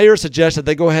 The mayor suggested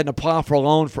they go ahead and apply for a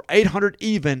loan for $800,000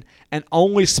 even and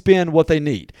only spend what they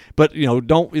need. But they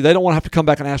don't want to have to come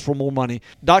back and ask for more money.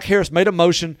 Doc Harris made a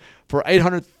motion for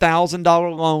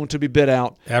 $800,000 loan to be bid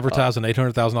out. Advertised an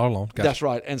 $800,000 loan. Gotcha. That's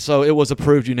right. And so it was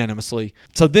approved unanimously.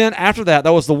 So then after that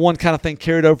was the one kind of thing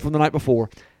carried over from the night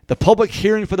before. The public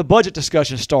hearing for the budget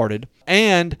discussion started,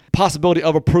 and possibility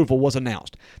of approval was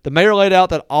announced. The mayor laid out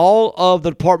that all of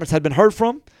the departments had been heard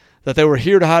from, that they were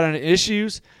here to hide any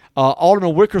issues,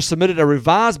 Alderman Wicker submitted a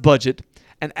revised budget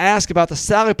and asked about the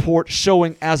Sally Port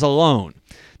showing as a loan.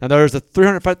 Now, there's a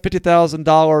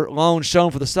 $350,000 loan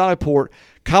shown for the Sally Port.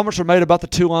 Comments were made about the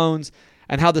two loans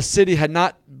and how the city had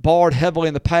not borrowed heavily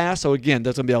in the past. So, again,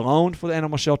 there's going to be a loan for the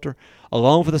animal shelter, a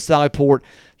loan for the Sally Port.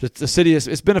 The city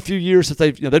it's been a few years since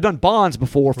they've done bonds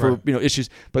before for issues,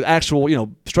 but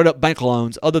actual straight up bank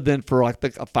loans other than for like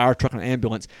a fire truck and an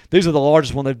ambulance. These are the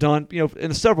largest one they've done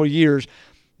in several years.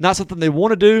 Not something they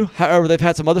want to do. However, they've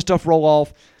had some other stuff roll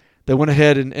off. They went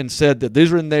ahead and said that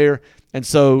these are in there, and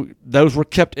so those were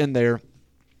kept in there.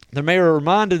 The mayor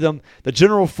reminded them the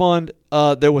general fund,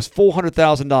 there was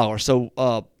 $400,000.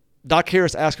 So Doc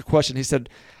Harris asked a question. He said,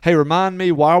 hey, remind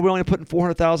me, why are we only putting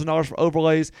 $400,000 for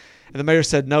overlays? And the mayor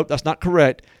said, nope, that's not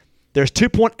correct. There's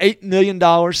 $2.8 million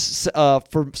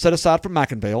set aside for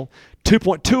McIngvale.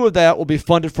 2.2 of that will be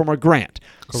funded from a grant.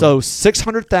 Correct. So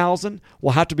 $600,000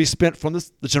 will have to be spent from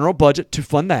the general budget to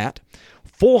fund that.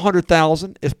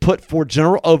 $400,000 is put for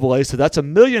general overlays, so that's $1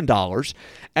 million.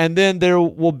 And then there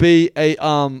will be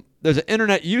there's an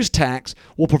internet use tax.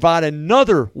 Will provide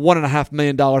another $1.5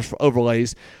 million for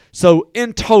overlays. So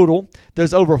in total,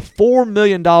 there's over $4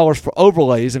 million for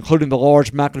overlays, including the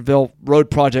large McIngvale Road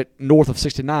project north of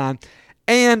 69,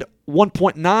 and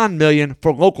 $1.9 million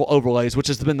for local overlays, which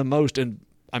has been the most in,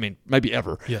 maybe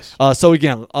ever. Yes. So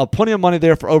again, plenty of money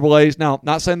there for overlays. Now,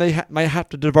 not saying they may have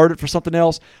to divert it for something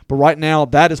else, but right now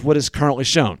that is what is currently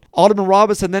shown. Alderman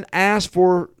Robinson then asked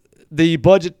for the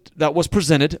budget that was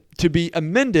presented to be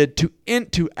amended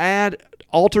to add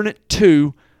alternate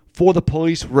 2 for the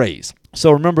police raise.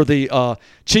 So remember, the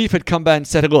chief had come back and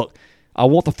said, hey, look, I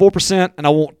want the 4%, and I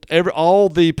want all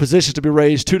the positions to be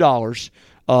raised $2.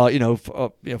 For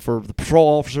the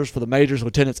patrol officers, for the majors,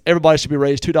 lieutenants, everybody should be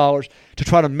raised $2 to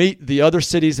try to meet the other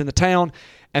cities in the town.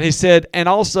 And he said, and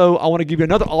also I want to give you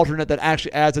another alternate that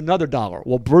actually adds another $1.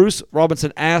 Well, Bruce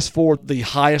Robinson asked for the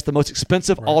highest, the most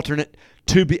expensive alternate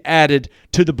to be added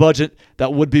to the budget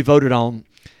that would be voted on.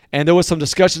 And there was some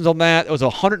discussions on that. It was a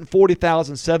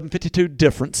 $140,752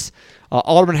 difference.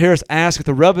 Alderman Harris asked if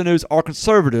the revenues are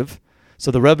conservative.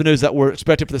 So the revenues that were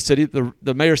expected for the city,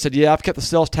 the mayor said, yeah, I've kept the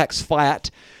sales tax flat.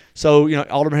 So,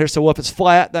 Alderman Harris said, well, if it's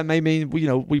flat, that may mean,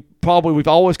 we've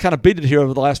always kind of beat it here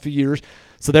over the last few years.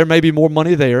 So there may be more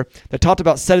money there. They talked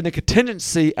about setting the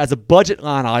contingency as a budget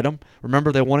line item.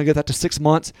 Remember, they want to get that to 6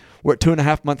 months. We're at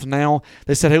 2.5 months now.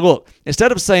 They said, hey, look,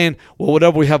 instead of saying, well,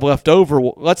 whatever we have left over,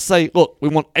 let's say, look, we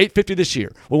want $850 this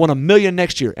year. We want $1 million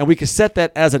next year. And we can set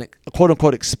that as a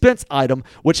quote-unquote expense item,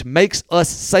 which makes us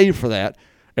save for that.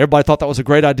 Everybody thought that was a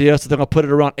great idea, so they're going to put it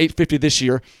around $850 this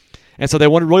year. And so they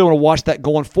really want to watch that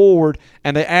going forward,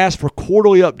 and they asked for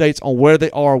quarterly updates on where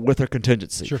they are with their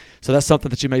contingency. Sure. So that's something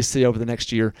that you may see over the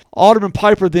next year. Alderman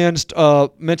Piper then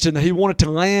mentioned that he wanted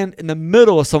to land in the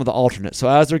middle of some of the alternates. So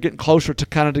as they're getting closer to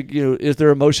kind of, is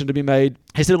there a motion to be made?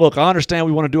 He said, look, I understand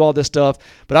we want to do all this stuff,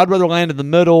 but I'd rather land in the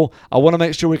middle. I want to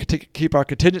make sure we can keep our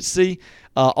contingency.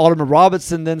 Alderman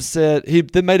Robinson then said he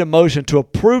then made a motion to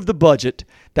approve the budget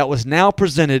that was now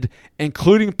presented,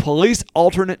 including police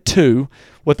alternate 2,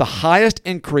 with the highest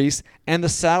increase and the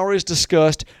salaries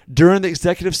discussed during the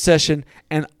executive session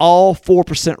and all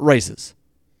 4% raises.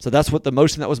 So that's what the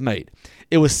motion that was made.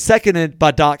 It was seconded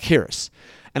by Doc Harris.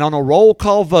 And on a roll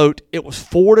call vote, it was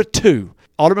 4-2.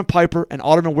 Alderman Piper and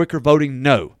Alderman Wicker voting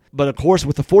no. But of course,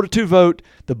 with the 4-2 vote,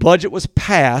 the budget was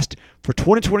passed for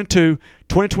 2022,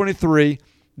 2023.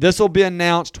 This will be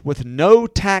announced with no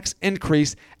tax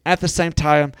increase at the same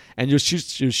time, and you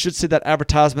should see that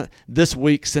advertisement this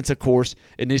week since, of course,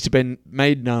 it needs to be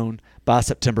made known by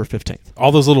September 15th.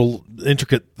 All those little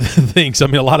intricate things. A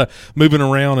lot of moving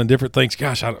around and different things.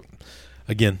 Gosh,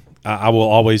 I will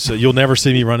always you'll never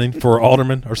see me running for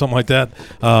alderman or something like that.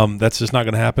 That's just not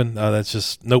going to happen. That's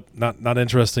just not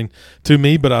interesting to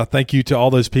me. But thank you to all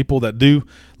those people that do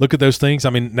look at those things.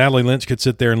 Natalie Lynch could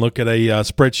sit there and look at a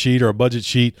spreadsheet or a budget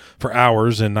sheet for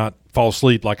hours and not fall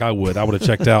asleep like I would. I would have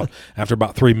checked out after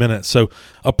about 3 minutes. So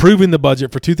approving the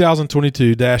budget for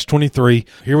 2022-23.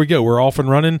 Here we go. We're off and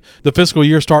running. The fiscal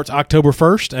year starts October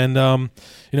 1st, and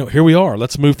here we are.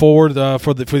 Let's move forward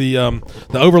for the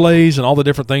overlays and all the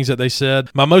different things that they said.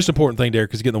 My most important thing,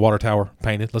 Derek, is getting the water tower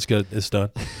painted. Let's get this done.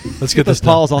 Let's get this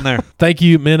done. Pause on there. Thank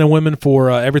you, men and women, for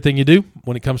everything you do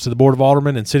when it comes to the Board of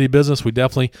Aldermen and city business. We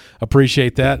definitely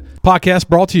appreciate that. Podcast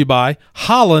brought to you by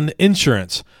Holland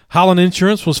Insurance. Holland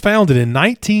Insurance was founded in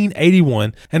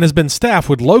 1981 and has been staffed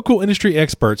with local industry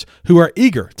experts who are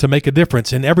eager to make a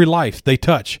difference in every life they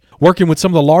touch. Working with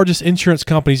some of the largest insurance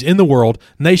companies in the world,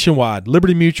 Nationwide,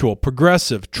 Liberty Mutual,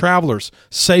 Progressive, Travelers,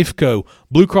 Safeco,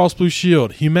 Blue Cross Blue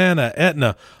Shield, Humana,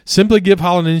 Aetna. Simply give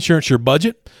Holland Insurance your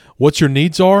budget, what your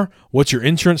needs are, what your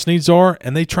insurance needs are,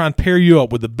 and they try and pair you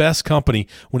up with the best company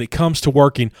when it comes to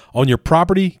working on your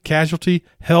property, casualty,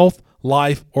 health,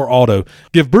 life, or auto.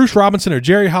 Give Bruce Robinson or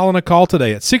Jerry Holland a call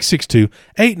today at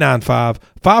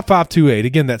 662-895-5528.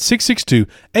 Again, that's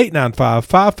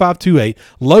 662-895-5528,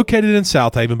 located in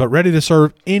South Haven, but ready to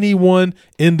serve anyone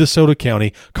in DeSoto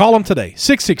County. Call them today,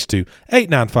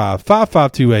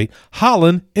 662-895-5528,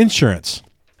 Holland Insurance.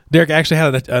 Derek actually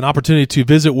had an opportunity to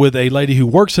visit with a lady who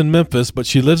works in Memphis, but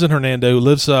she lives in Hernando,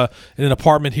 lives in an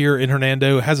apartment here in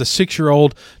Hernando, has a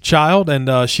 6-year-old child,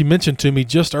 and she mentioned to me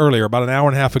just earlier, about an hour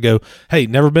and a half ago, hey,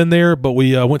 never been there, but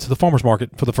we went to the farmer's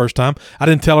market for the first time. I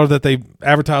didn't tell her that they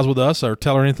advertised with us or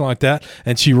tell her anything like that,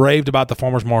 and she raved about the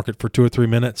farmer's market for 2 or 3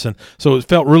 minutes, and so it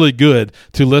felt really good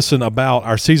to listen about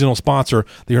our seasonal sponsor,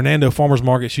 the Hernando Farmer's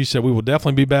Market. She said we will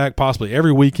definitely be back, possibly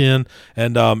every weekend,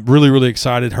 and really, really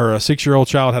excited. Her 6-year-old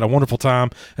child had a wonderful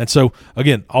time. And so,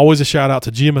 again, always a shout out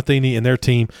to Gia Matheny and their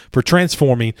team for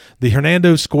transforming the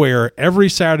Hernando Square every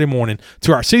Saturday morning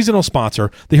to our seasonal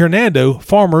sponsor, the Hernando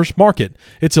Farmers Market.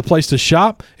 It's a place to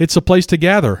shop, it's a place to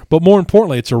gather, but more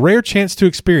importantly, it's a rare chance to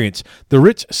experience the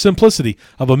rich simplicity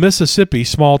of a Mississippi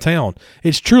small town.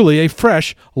 It's truly a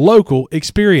fresh, local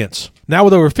experience. Now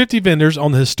with over 50 vendors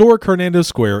on the historic Hernando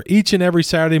Square each and every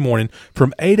Saturday morning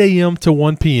from 8 a.m. to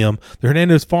 1 p.m., the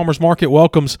Hernando's Farmers Market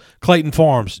welcomes Clayton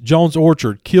Farms, Jones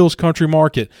Orchard, Kills Country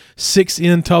Market,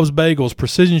 6N Tubbs Bagels,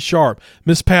 Precision Sharp,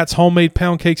 Miss Pat's Homemade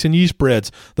Pound Cakes and Yeast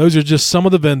Breads. Those are just some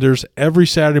of the vendors every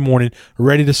Saturday morning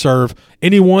ready to serve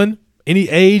anyone, any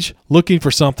age, looking for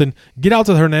something. Get out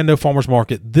to the Hernando Farmers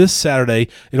Market this Saturday.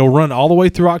 It'll run all the way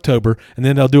through October, and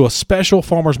then they'll do a special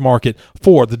farmers market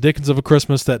for the Dickens of a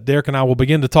Christmas that Derek and I will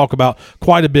begin to talk about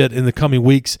quite a bit in the coming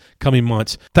weeks, coming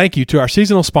months. Thank you to our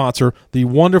seasonal sponsor, the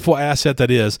wonderful asset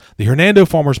that is the Hernando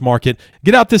Farmers Market.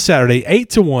 Get out this Saturday, 8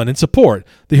 to 1, and support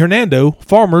the Hernando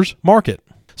Farmers Market.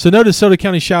 So no DeSoto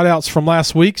County shout-outs from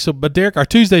last week. But Derek, our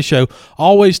Tuesday show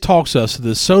always talks us to the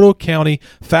DeSoto County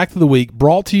Fact of the Week,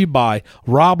 brought to you by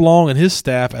Rob Long and his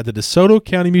staff at the DeSoto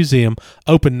County Museum,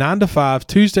 open 9 to 5,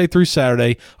 Tuesday through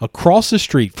Saturday, across the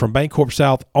street from Bancorp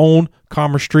South on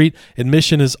Commerce Street.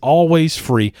 Admission is always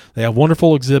free. They have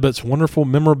wonderful exhibits, wonderful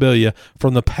memorabilia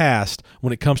from the past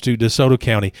when it comes to DeSoto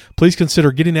County. Please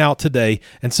consider getting out today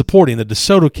and supporting the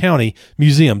DeSoto County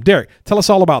Museum. Derek, tell us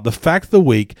all about the Fact of the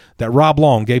Week that Rob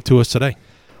Long gave to us today.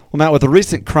 Well, Matt, with the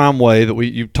recent crime wave that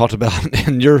you talked about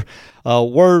in your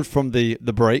word from the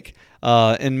break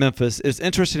in Memphis, it's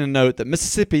interesting to note that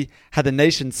Mississippi had the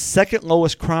nation's second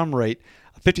lowest crime rate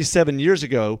 57 years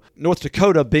ago, North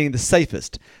Dakota being the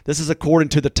safest. This is according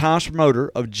to the Times Promoter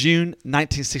of June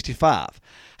 1965.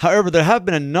 However, there have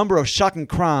been a number of shocking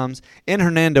crimes in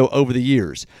Hernando over the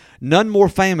years, none more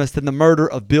famous than the murder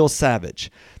of Bill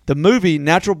Savage. The movie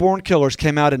Natural Born Killers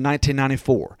came out in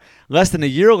 1994. Less than a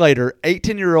year later,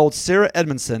 18-year-old Sarah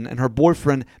Edmondson and her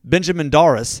boyfriend Benjamin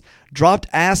Doris dropped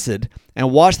acid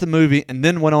and watched the movie and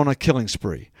then went on a killing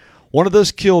spree. One of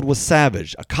those killed was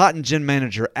Savage, a cotton gin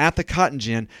manager at the Cotton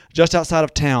Gin just outside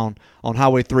of town on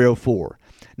Highway 304.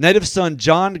 Native son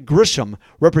John Grisham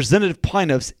represented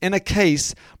plaintiffs in a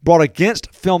case brought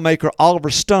against filmmaker Oliver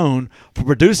Stone for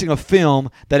producing a film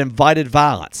that invited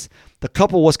violence. The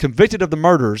couple was convicted of the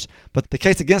murders, but the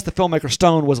case against the filmmaker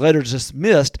Stone was later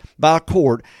dismissed by a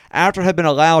court after it had been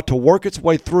allowed to work its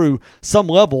way through some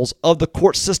levels of the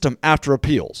court system after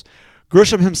appeals.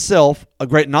 Grisham himself, a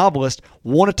great novelist,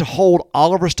 wanted to hold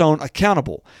Oliver Stone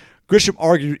accountable. Grisham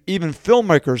argued even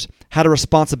filmmakers had a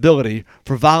responsibility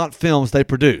for violent films they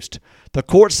produced. The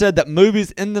court said that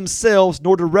movies in themselves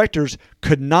nor directors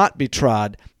could not be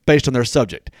tried based on their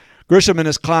subject. Grisham and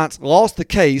his clients lost the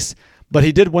case, but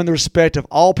he did win the respect of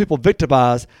all people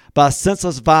victimized by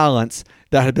senseless violence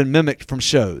that had been mimicked from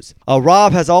shows.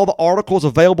 Rob has all the articles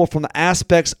available from the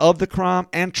aspects of the crime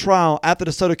and trial at the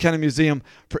DeSoto County Museum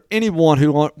for anyone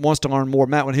who wants to learn more.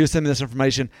 Matt, when he was sending me this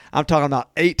information, I'm talking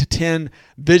about 8 to 10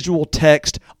 visual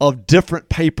text of different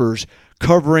papers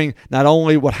covering not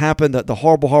only what happened, the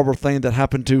horrible thing that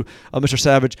happened to Mr.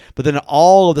 Savage, but then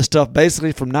all of the stuff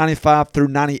basically from 95 through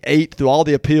 98, through all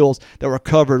the appeals that were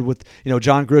covered with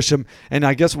John Grisham. And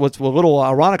I guess what's a little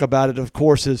ironic about it, of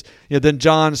course, is then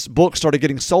John's book started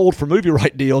getting sold for movie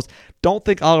right deals. Don't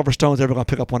think Oliver Stone's ever going to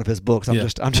pick up one of his books. I'm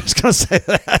just going to say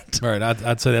that. All right,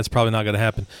 I'd say that's probably not going to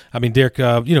happen. I mean, Derek,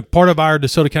 part of our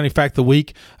DeSoto County Fact of the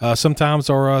Week sometimes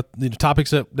are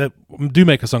topics that do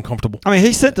make us uncomfortable. I mean,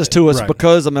 he sent this to us right.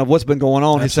 because of what's been going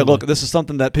on. Absolutely. He said, look, this is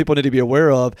something that people need to be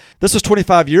aware of. This was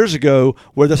 25 years ago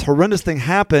where this horrendous thing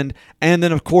happened, and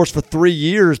then, of course, for 3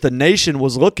 years, the nation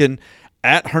was looking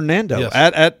at Hernando, yes.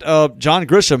 at John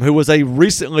Grisham, who was a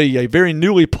very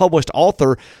newly published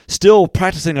author, still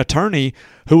practicing attorney,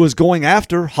 who was going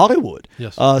after Hollywood.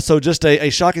 Yes. So just a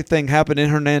shocking thing happened in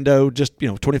Hernando just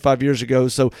 25 years ago.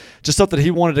 So just something he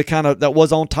wanted to that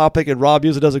was on topic, and Rob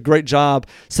usually does a great job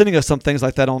sending us some things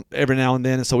like that on every now and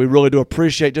then. And so we really do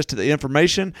appreciate just the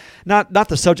information, not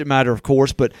the subject matter, of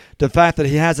course, but the fact that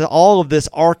he has all of this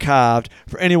archived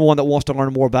for anyone that wants to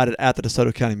learn more about it at the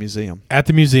DeSoto County Museum. At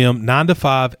the museum, 9 to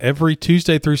 5 every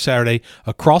Tuesday through Saturday,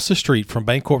 across the street from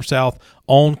Bancorp South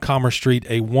on Commerce Street.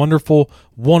 A wonderful,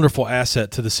 wonderful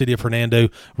asset to the city of Hernando.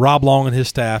 Rob Long and his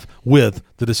staff with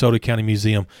the DeSoto County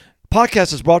Museum.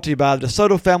 Podcast is brought to you by the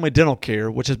DeSoto Family Dental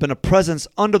Care, which has been a presence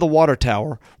under the water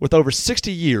tower with over 60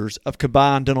 years of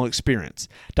combined dental experience.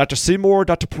 Dr. Seymour,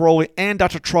 Dr. Paroli, and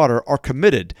Dr. Trotter are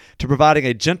committed to providing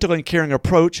a gentle and caring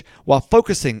approach while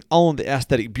focusing on the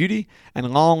aesthetic beauty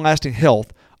and long-lasting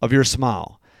health of your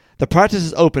smile. The practice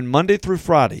is open Monday through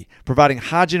Friday, providing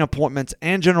hygiene appointments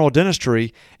and general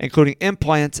dentistry, including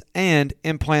implants and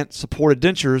implant-supported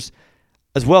dentures,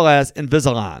 as well as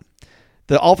Invisalign.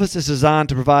 The office is designed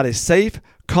to provide a safe,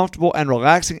 comfortable, and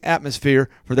relaxing atmosphere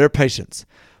for their patients.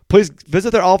 Please visit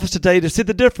their office today to see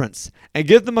the difference and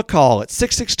give them a call at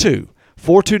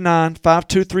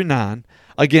 662-429-5239.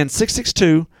 Again,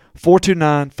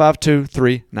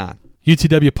 662-429-5239.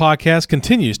 UTW Podcast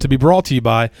continues to be brought to you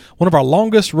by one of our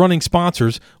longest-running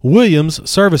sponsors, Williams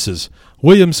Services.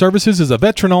 Williams Services is a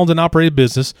veteran-owned and operated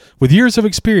business with years of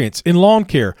experience in lawn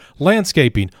care,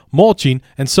 landscaping, mulching,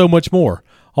 and so much more.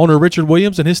 Owner Richard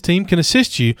Williams and his team can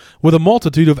assist you with a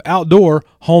multitude of outdoor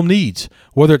home needs,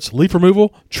 whether it's leaf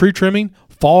removal, tree trimming,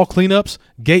 fall cleanups,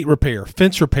 gate repair,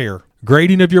 fence repair,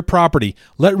 grading of your property.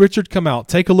 Let Richard come out,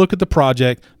 take a look at the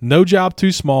project. No job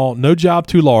too small, no job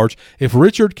too large. If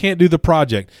Richard can't do the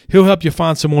project, he'll help you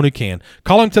find someone who can.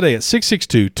 Call him today at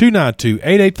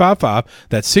 662-292-8855.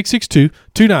 That's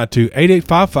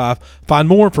 662-292-8855. Find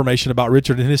more information about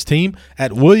Richard and his team at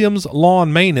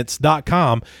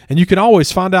williamslawnmaintenance.com, and you can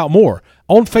always find out more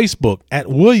on Facebook at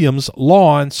Williams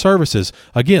Lawn Services.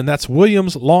 Again, that's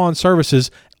Williams Lawn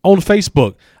Services on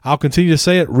Facebook. I'll continue to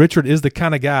say it. Richard is the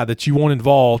kind of guy that you want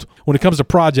involved when it comes to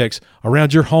projects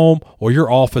around your home or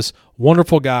your office.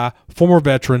 Wonderful guy, former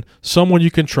veteran, someone you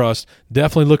can trust,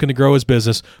 definitely looking to grow his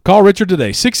business. Call Richard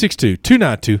today,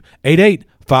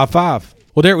 662-292-8855.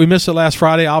 Well, Derek, we missed it last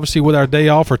Friday, obviously with our day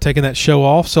off or taking that show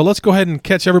off. So let's go ahead and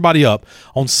catch everybody up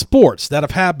on sports that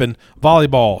have happened,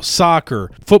 volleyball, soccer,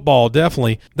 football,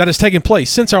 definitely, that has taken place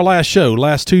since our last show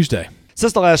last Tuesday.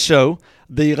 Since the last show,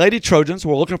 the Lady Trojans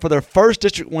were looking for their first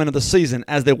district win of the season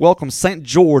as they welcomed St.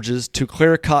 George's to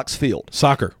Claire Cox Field.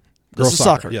 Soccer. This is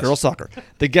soccer. Yes. Girls soccer.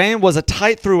 The game was a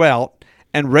tight throughout,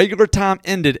 and regular time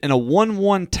ended in a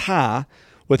 1-1 tie,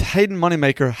 with Hayden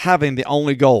Moneymaker having the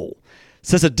only goal.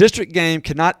 Since a district game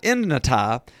cannot end in a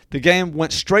tie, the game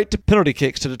went straight to penalty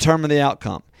kicks to determine the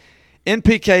outcome. In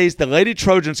PKs, the Lady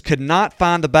Trojans could not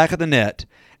find the back of the net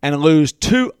and lose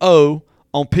 2-0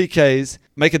 on PKs,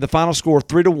 making the final score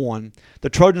 3-1. The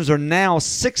Trojans are now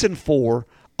 6-4,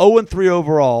 0-3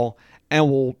 overall, and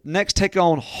will next take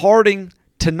on Harding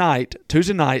tonight,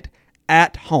 Tuesday night,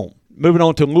 at home. Moving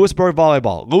on to Lewisburg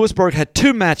volleyball. Lewisburg had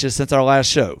 2 matches since our last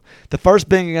show, the first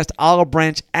being against Olive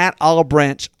Branch at Olive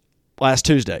Branch last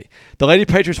Tuesday. The Lady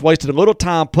Patriots wasted a little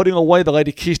time putting away the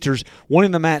Lady Keisters,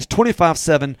 winning the match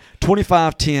 25-7,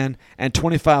 25-10, and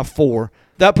 25-4.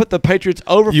 That put the Patriots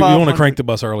over 500. You want to crank the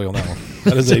bus early on that one.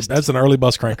 That's an early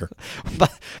bus cranker.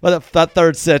 But that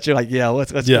third set, you're like,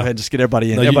 let's go ahead and just get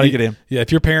everybody in. No, everybody get in. Yeah,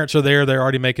 if your parents are there, they're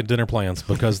already making dinner plans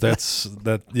because that's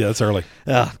early.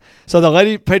 Yeah. So the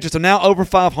Lady Patriots are now over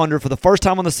 500 for the first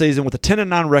time on the season with a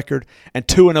 10-9 record and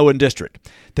 2-0 in district.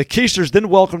 The Keisters then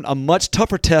welcomed a much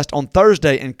tougher test on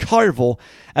Thursday in Collierville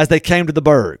as they came to the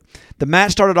Berg. The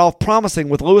match started off promising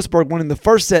with Lewisburg winning the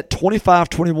first set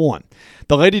 25-21.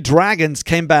 The Lady Dragons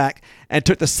came back and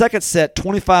took the second set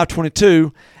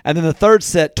 25-22 and then the third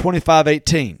set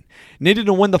 25-18. needed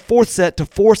to win the fourth set to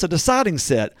force a deciding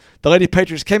set. The Lady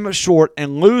Patriots came up short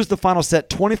and lose the final set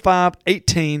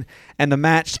 25-18 and the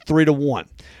match 3-1.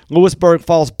 Lewisburg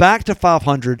falls back to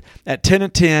 500 at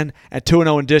 10-10 and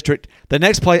 2-0 in district. The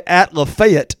next play at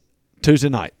Lafayette Tuesday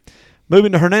night.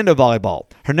 Moving to Hernando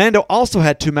volleyball. Hernando also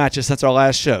had 2 matches since our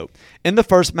last show. In the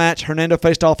first match, Hernando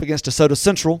faced off against DeSoto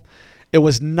Central. It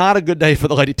was not a good day for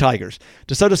the Lady Tigers.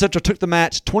 DeSoto Central took the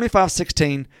match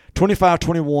 25-16,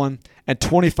 25-21, and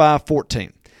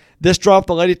 25-14. This dropped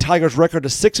the Lady Tigers' record to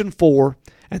 6-4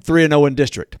 and 3-0 in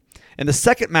district. In the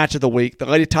second match of the week, the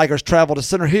Lady Tigers traveled to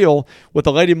Center Hill with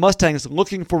the Lady Mustangs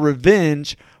looking for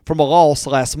revenge from a loss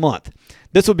last month.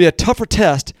 This would be a tougher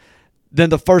test than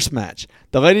the first match.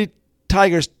 The Lady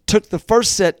Tigers took the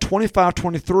first set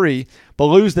 25-23, but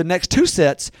lose the next 2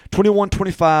 sets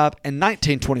 21-25 and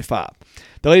 19-25.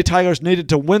 The Lady Tigers needed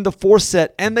to win the fourth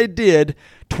set, and they did,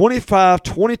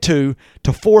 25-22,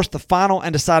 to force the final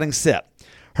and deciding set.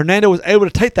 Hernando was able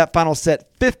to take that final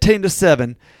set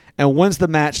 15-7 and wins the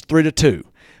match 3-2.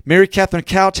 Mary Catherine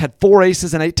Couch had 4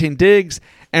 aces and 18 digs.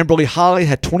 Amberly Holly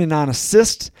had 29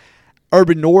 assists.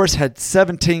 Irby Norris had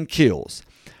 17 kills.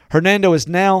 Hernando is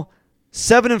now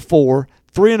 7-4,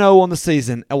 3-0 on the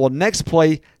season, and will next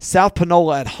play South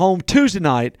Panola at home Tuesday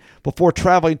night before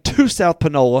traveling to South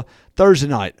Panola Thursday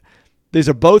night. These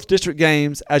are both district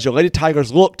games as your Lady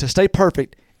Tigers look to stay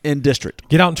perfect in district.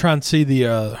 Get out and try and see the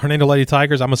Hernando Lady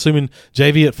Tigers. I'm assuming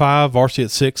JV at 5, varsity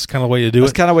at 6, kind of way to do it.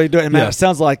 That's kind of way to do it. And man, it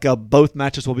sounds like both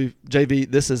matches will be JV.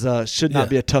 This is should not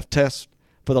be a tough test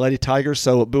for the Lady Tigers.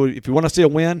 So if you want to see a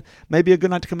win, maybe a good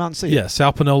night to come out and see it. Yeah,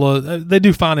 South Panola, they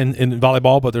do fine in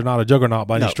volleyball, but they're not a juggernaut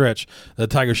by any stretch. The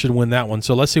Tigers should win that one.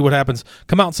 So let's see what happens.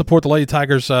 Come out and support the Lady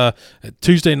Tigers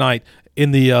Tuesday night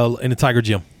in the Tiger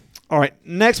Gym. All right,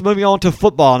 next moving on to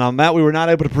football. Now, Matt, we were not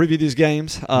able to preview these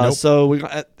games.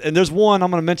 Nope. And there's one I'm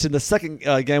going to mention, the second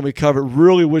game we covered.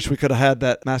 Really wish we could have had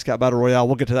that mascot battle royale.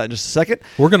 We'll get to that in just a second.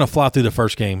 We're going to fly through the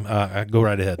first game. Go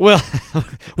right ahead. Well,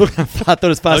 we're going to fly through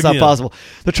as fast as possible.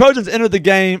 The Trojans entered the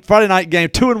game, Friday night game,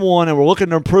 2-1, and we're looking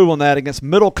to improve on that against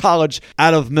Middle College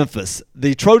out of Memphis.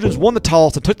 The Trojans won the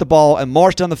toss and took the ball and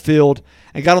marched down the field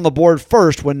and got on the board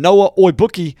first when Noah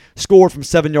Oibuki scored from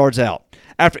 7 yards out.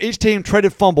 After each team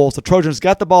traded fumbles, the Trojans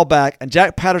got the ball back, and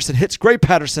Jack Patterson hits Gray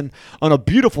Patterson on a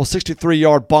beautiful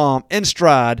 63-yard bomb in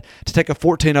stride to take a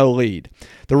 14-0 lead.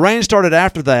 The rain started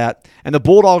after that, and the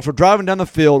Bulldogs were driving down the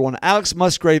field when Alex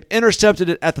Musgrave intercepted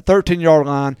it at the 13-yard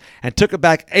line and took it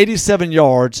back 87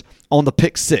 yards on the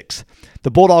pick six. The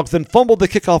Bulldogs then fumbled the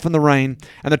kickoff in the rain,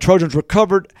 and the Trojans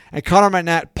recovered, and Connor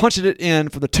McNatt punched it in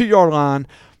from the 2-yard line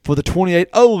for the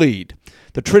 28-0 lead.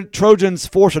 The Trojans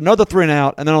forced another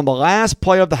 3-and-out, and then on the last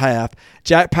play of the half,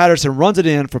 Jack Patterson runs it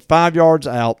in for 5 yards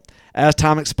out as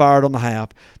time expired on the half.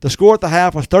 The score at the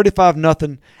half was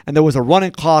 35-0, and there was a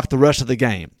running clock the rest of the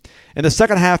game. In the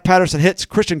second half, Patterson hits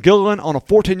Christian Gilliland on a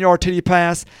 14-yard TD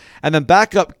pass, and then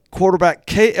backup quarterback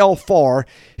K.L. Farr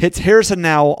hits Harrison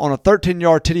Nowell on a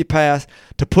 13-yard TD pass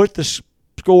to put the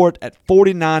score at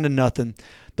 49-0.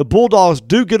 The Bulldogs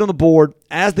do get on the board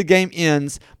as the game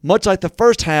ends, much like the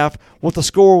first half, with the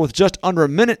score with just under a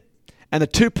minute and the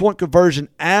 2-point conversion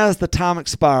as the time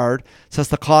expired since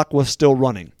the clock was still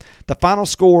running. The final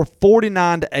score,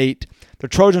 49-8. The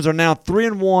Trojans are now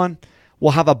 3-1.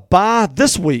 We'll have a bye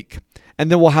this week, and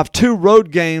then we'll have 2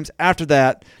 road games after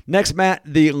that. Next, Matt,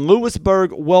 the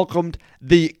Lewisburg welcomed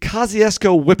the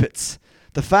Kosciuszko Whippets.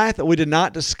 The fact that we did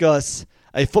not discuss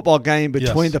a football game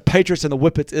between the Patriots and the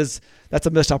Whippets that's a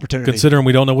missed opportunity. Considering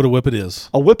we don't know what a whippet is.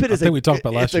 A whippet is I think we talked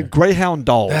about last year. It's a greyhound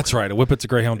dog. That's right. A whippet's a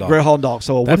greyhound dog. Greyhound dog.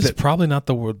 So a whippet. That's probably not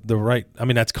the right. I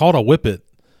mean, that's called a whippet.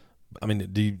 I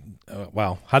mean,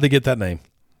 wow. How'd they get that name?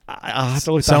 I have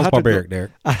to look. Sounds barbaric,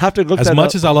 Derek. I have to look as that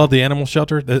much up. as I love the animal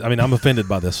shelter. I mean, I'm offended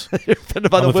by this. You're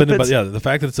offended by I'm the offended whippets? by the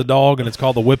fact that it's a dog and it's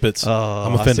called the Whippets.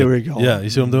 I'm offended. I see where you're going. Yeah, you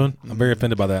see what I'm doing? I'm very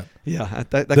offended by that. Yeah.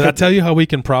 Did I tell you how we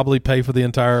can probably pay for the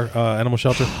entire animal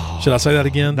shelter? Should I say that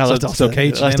again? No, so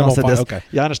caged animal. Okay.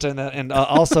 Yeah, I understand that, and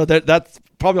also that's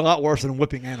probably a lot worse than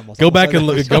whipping animals. Go back and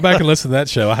listen to that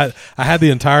show. I had the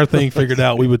entire thing figured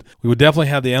out. We would definitely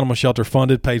have the animal shelter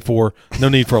funded, paid for. No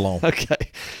need for a loan.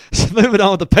 Okay. So moving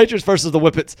on with the Patriots versus the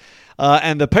Whippets.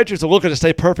 And the Patriots are looking to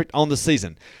stay perfect on the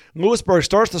season. Lewisburg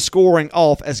starts the scoring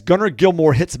off as Gunnar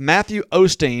Gilmore hits Matthew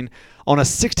Osteen on a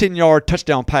 16-yard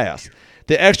touchdown pass.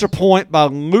 The extra point by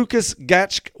Lucas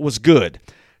Gatch was good.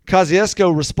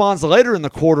 Kosciuszko responds later in the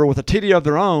quarter with a TD of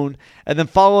their own and then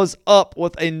follows up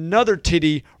with another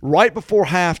TD right before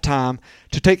halftime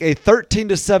to take a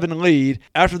 13-7 lead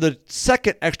after the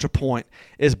second extra point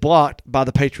is blocked by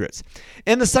the Patriots.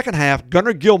 In the second half,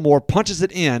 Gunnar Gilmore punches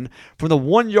it in from the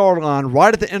 1-yard line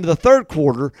right at the end of the third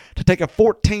quarter to take a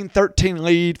 14-13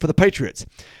 lead for the Patriots.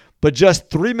 But just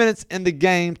 3 minutes in the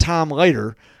game time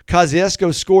later,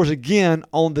 Kosciuszko scores again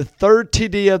on the third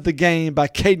TD of the game by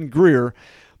Caden Greer,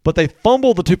 but they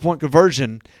fumble the 2-point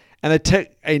conversion and they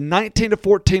take a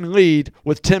 19-14 lead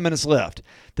with 10 minutes left.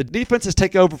 The defenses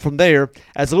take over from there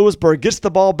as Lewisburg gets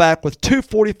the ball back with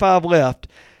 2:45 left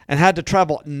and had to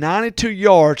travel 92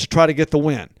 yards to try to get the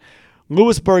win.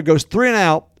 Lewisburg goes 3 and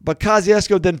out, but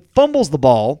Kosciuszko then fumbles the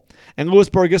ball, and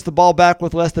Lewisburg gets the ball back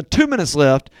with less than 2 minutes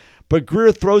left, but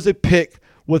Greer throws a pick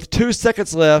with 2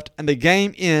 seconds left, and the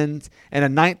game ends in a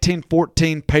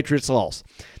 19-14 Patriots loss.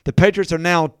 The Patriots are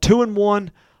now 2-1,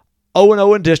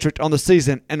 0-0 in district on the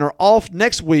season, and are off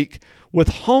next week with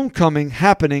homecoming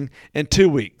happening in 2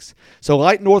 weeks. So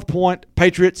like North Point,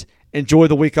 Patriots, enjoy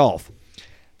the week off.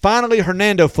 Finally,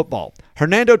 Hernando football.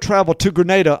 Hernando traveled to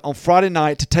Grenada on Friday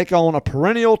night to take on a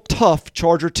perennial tough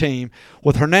Charger team,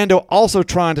 with Hernando also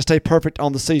trying to stay perfect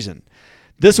on the season.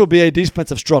 This will be a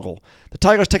defensive struggle. The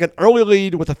Tigers take an early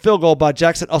lead with a field goal by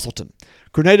Jackson Usselton.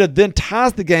 Grenada then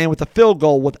ties the game with a field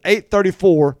goal with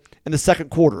 8:34 in the second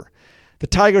quarter. The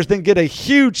Tigers then get a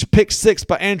huge pick six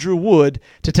by Andrew Wood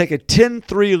to take a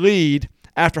 10-3 lead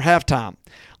after halftime.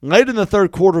 Late in the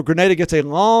third quarter, Grenada gets a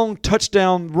long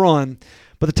touchdown run,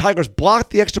 but the Tigers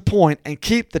block the extra point and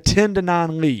keep the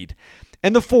 10-9 lead.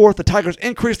 In the fourth, the Tigers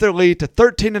increase their lead to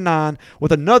 13-9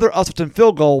 with another Usselton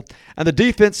field goal, and the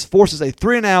defense forces a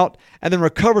 3-and-out and then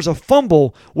recovers a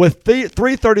fumble with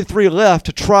 3:33 left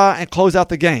to try and close out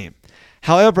the game.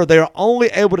 However, they are only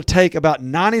able to take about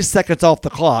 90 seconds off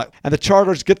the clock, and the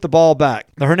Chargers get the ball back.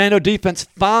 The Hernando defense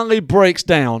finally breaks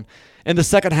down in the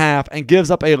second half and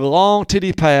gives up a long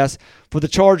TD pass for the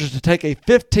Chargers to take a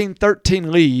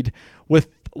 15-13 lead with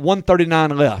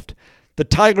 1:39 left. The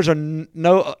Tigers are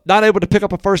not able to pick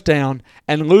up a first down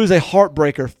and lose a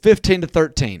heartbreaker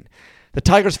 15-13. The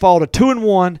Tigers fall to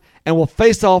 2-1 and will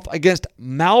face off against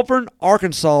Malvern,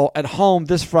 Arkansas at home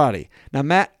this Friday. Now,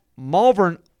 Matt,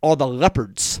 Malvern are the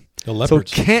Leopards. The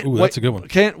Leopards. So That's a good one.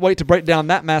 Can't wait to break down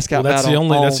that mascot That's battle.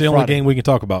 That's the only game we can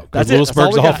talk about. That's it.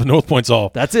 Lewisburg's off and North Point's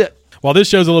off. That's it. While this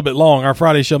show's a little bit long, our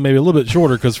Friday show may be a little bit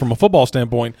shorter because from a football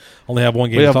standpoint, only have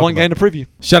one game to talk about. We have one game to preview.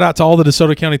 Shout out to all the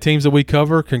DeSoto County teams that we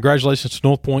cover. Congratulations to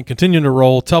North Point continuing to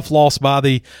roll. Tough loss by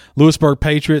the Lewisburg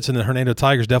Patriots, and the Hernando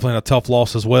Tigers definitely had a tough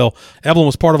loss as well. Evelyn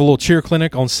was part of a little cheer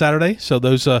clinic on Saturday, so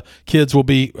those kids will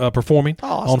be performing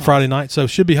on Friday night. So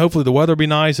should be, hopefully the weather will be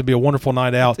nice. It'll be a wonderful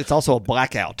night out. It's also a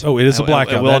blackout. Oh, it is a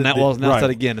blackout. We'll announce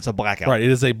that again. It's a blackout. Right, it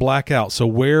is a blackout. So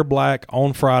wear black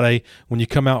on Friday when you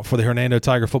come out for the Hernando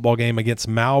Tiger football game against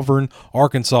Malvern,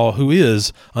 Arkansas, who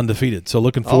is undefeated. So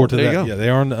looking forward to that. Yeah, they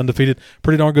are undefeated.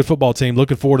 Pretty darn good football team.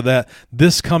 Looking forward to that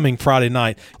this coming Friday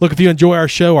night. Look, if you enjoy our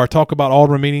show, our talk about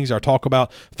Alderman meetings, our talk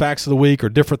about facts of the week, or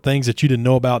different things that you didn't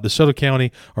know about DeSoto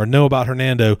County or know about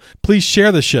Hernando, please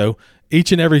share the show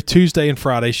each and every Tuesday and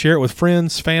Friday. Share it with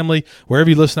friends, family, wherever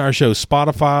you listen to our show,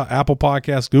 Spotify, Apple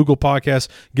Podcasts, Google Podcasts.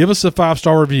 Give us a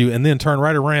 5-star review and then turn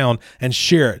right around and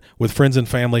share it with friends and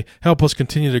family. Help us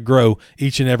continue to grow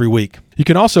each and every week. You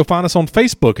can also find us on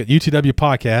Facebook at UTW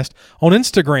Podcast, on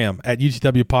Instagram at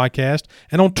UTW Podcast,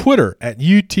 and on Twitter at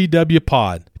UTW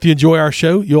Pod. If you enjoy our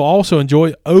show, you'll also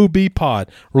enjoy OB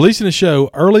Pod, releasing a show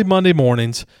early Monday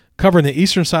mornings covering the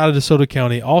eastern side of DeSoto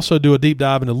County. Also do a deep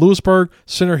dive into Lewisburg,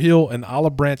 Center Hill, and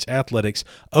Olive Branch athletics.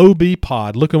 OB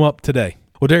Pod. Look them up today.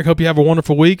 Well, Derek, hope you have a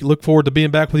wonderful week. Look forward to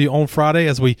being back with you on Friday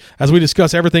as we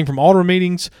discuss everything from Alderman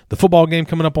meetings, the football game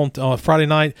coming up on Friday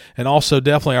night, and also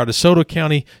definitely our DeSoto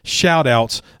County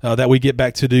shout-outs that we get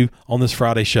back to do on this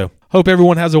Friday show. Hope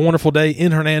everyone has a wonderful day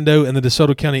in Hernando and the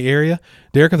DeSoto County area.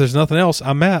 Derek, if there's nothing else,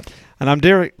 I'm Matt. And I'm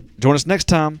Derek. Join us next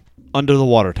time under the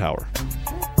Water Tower.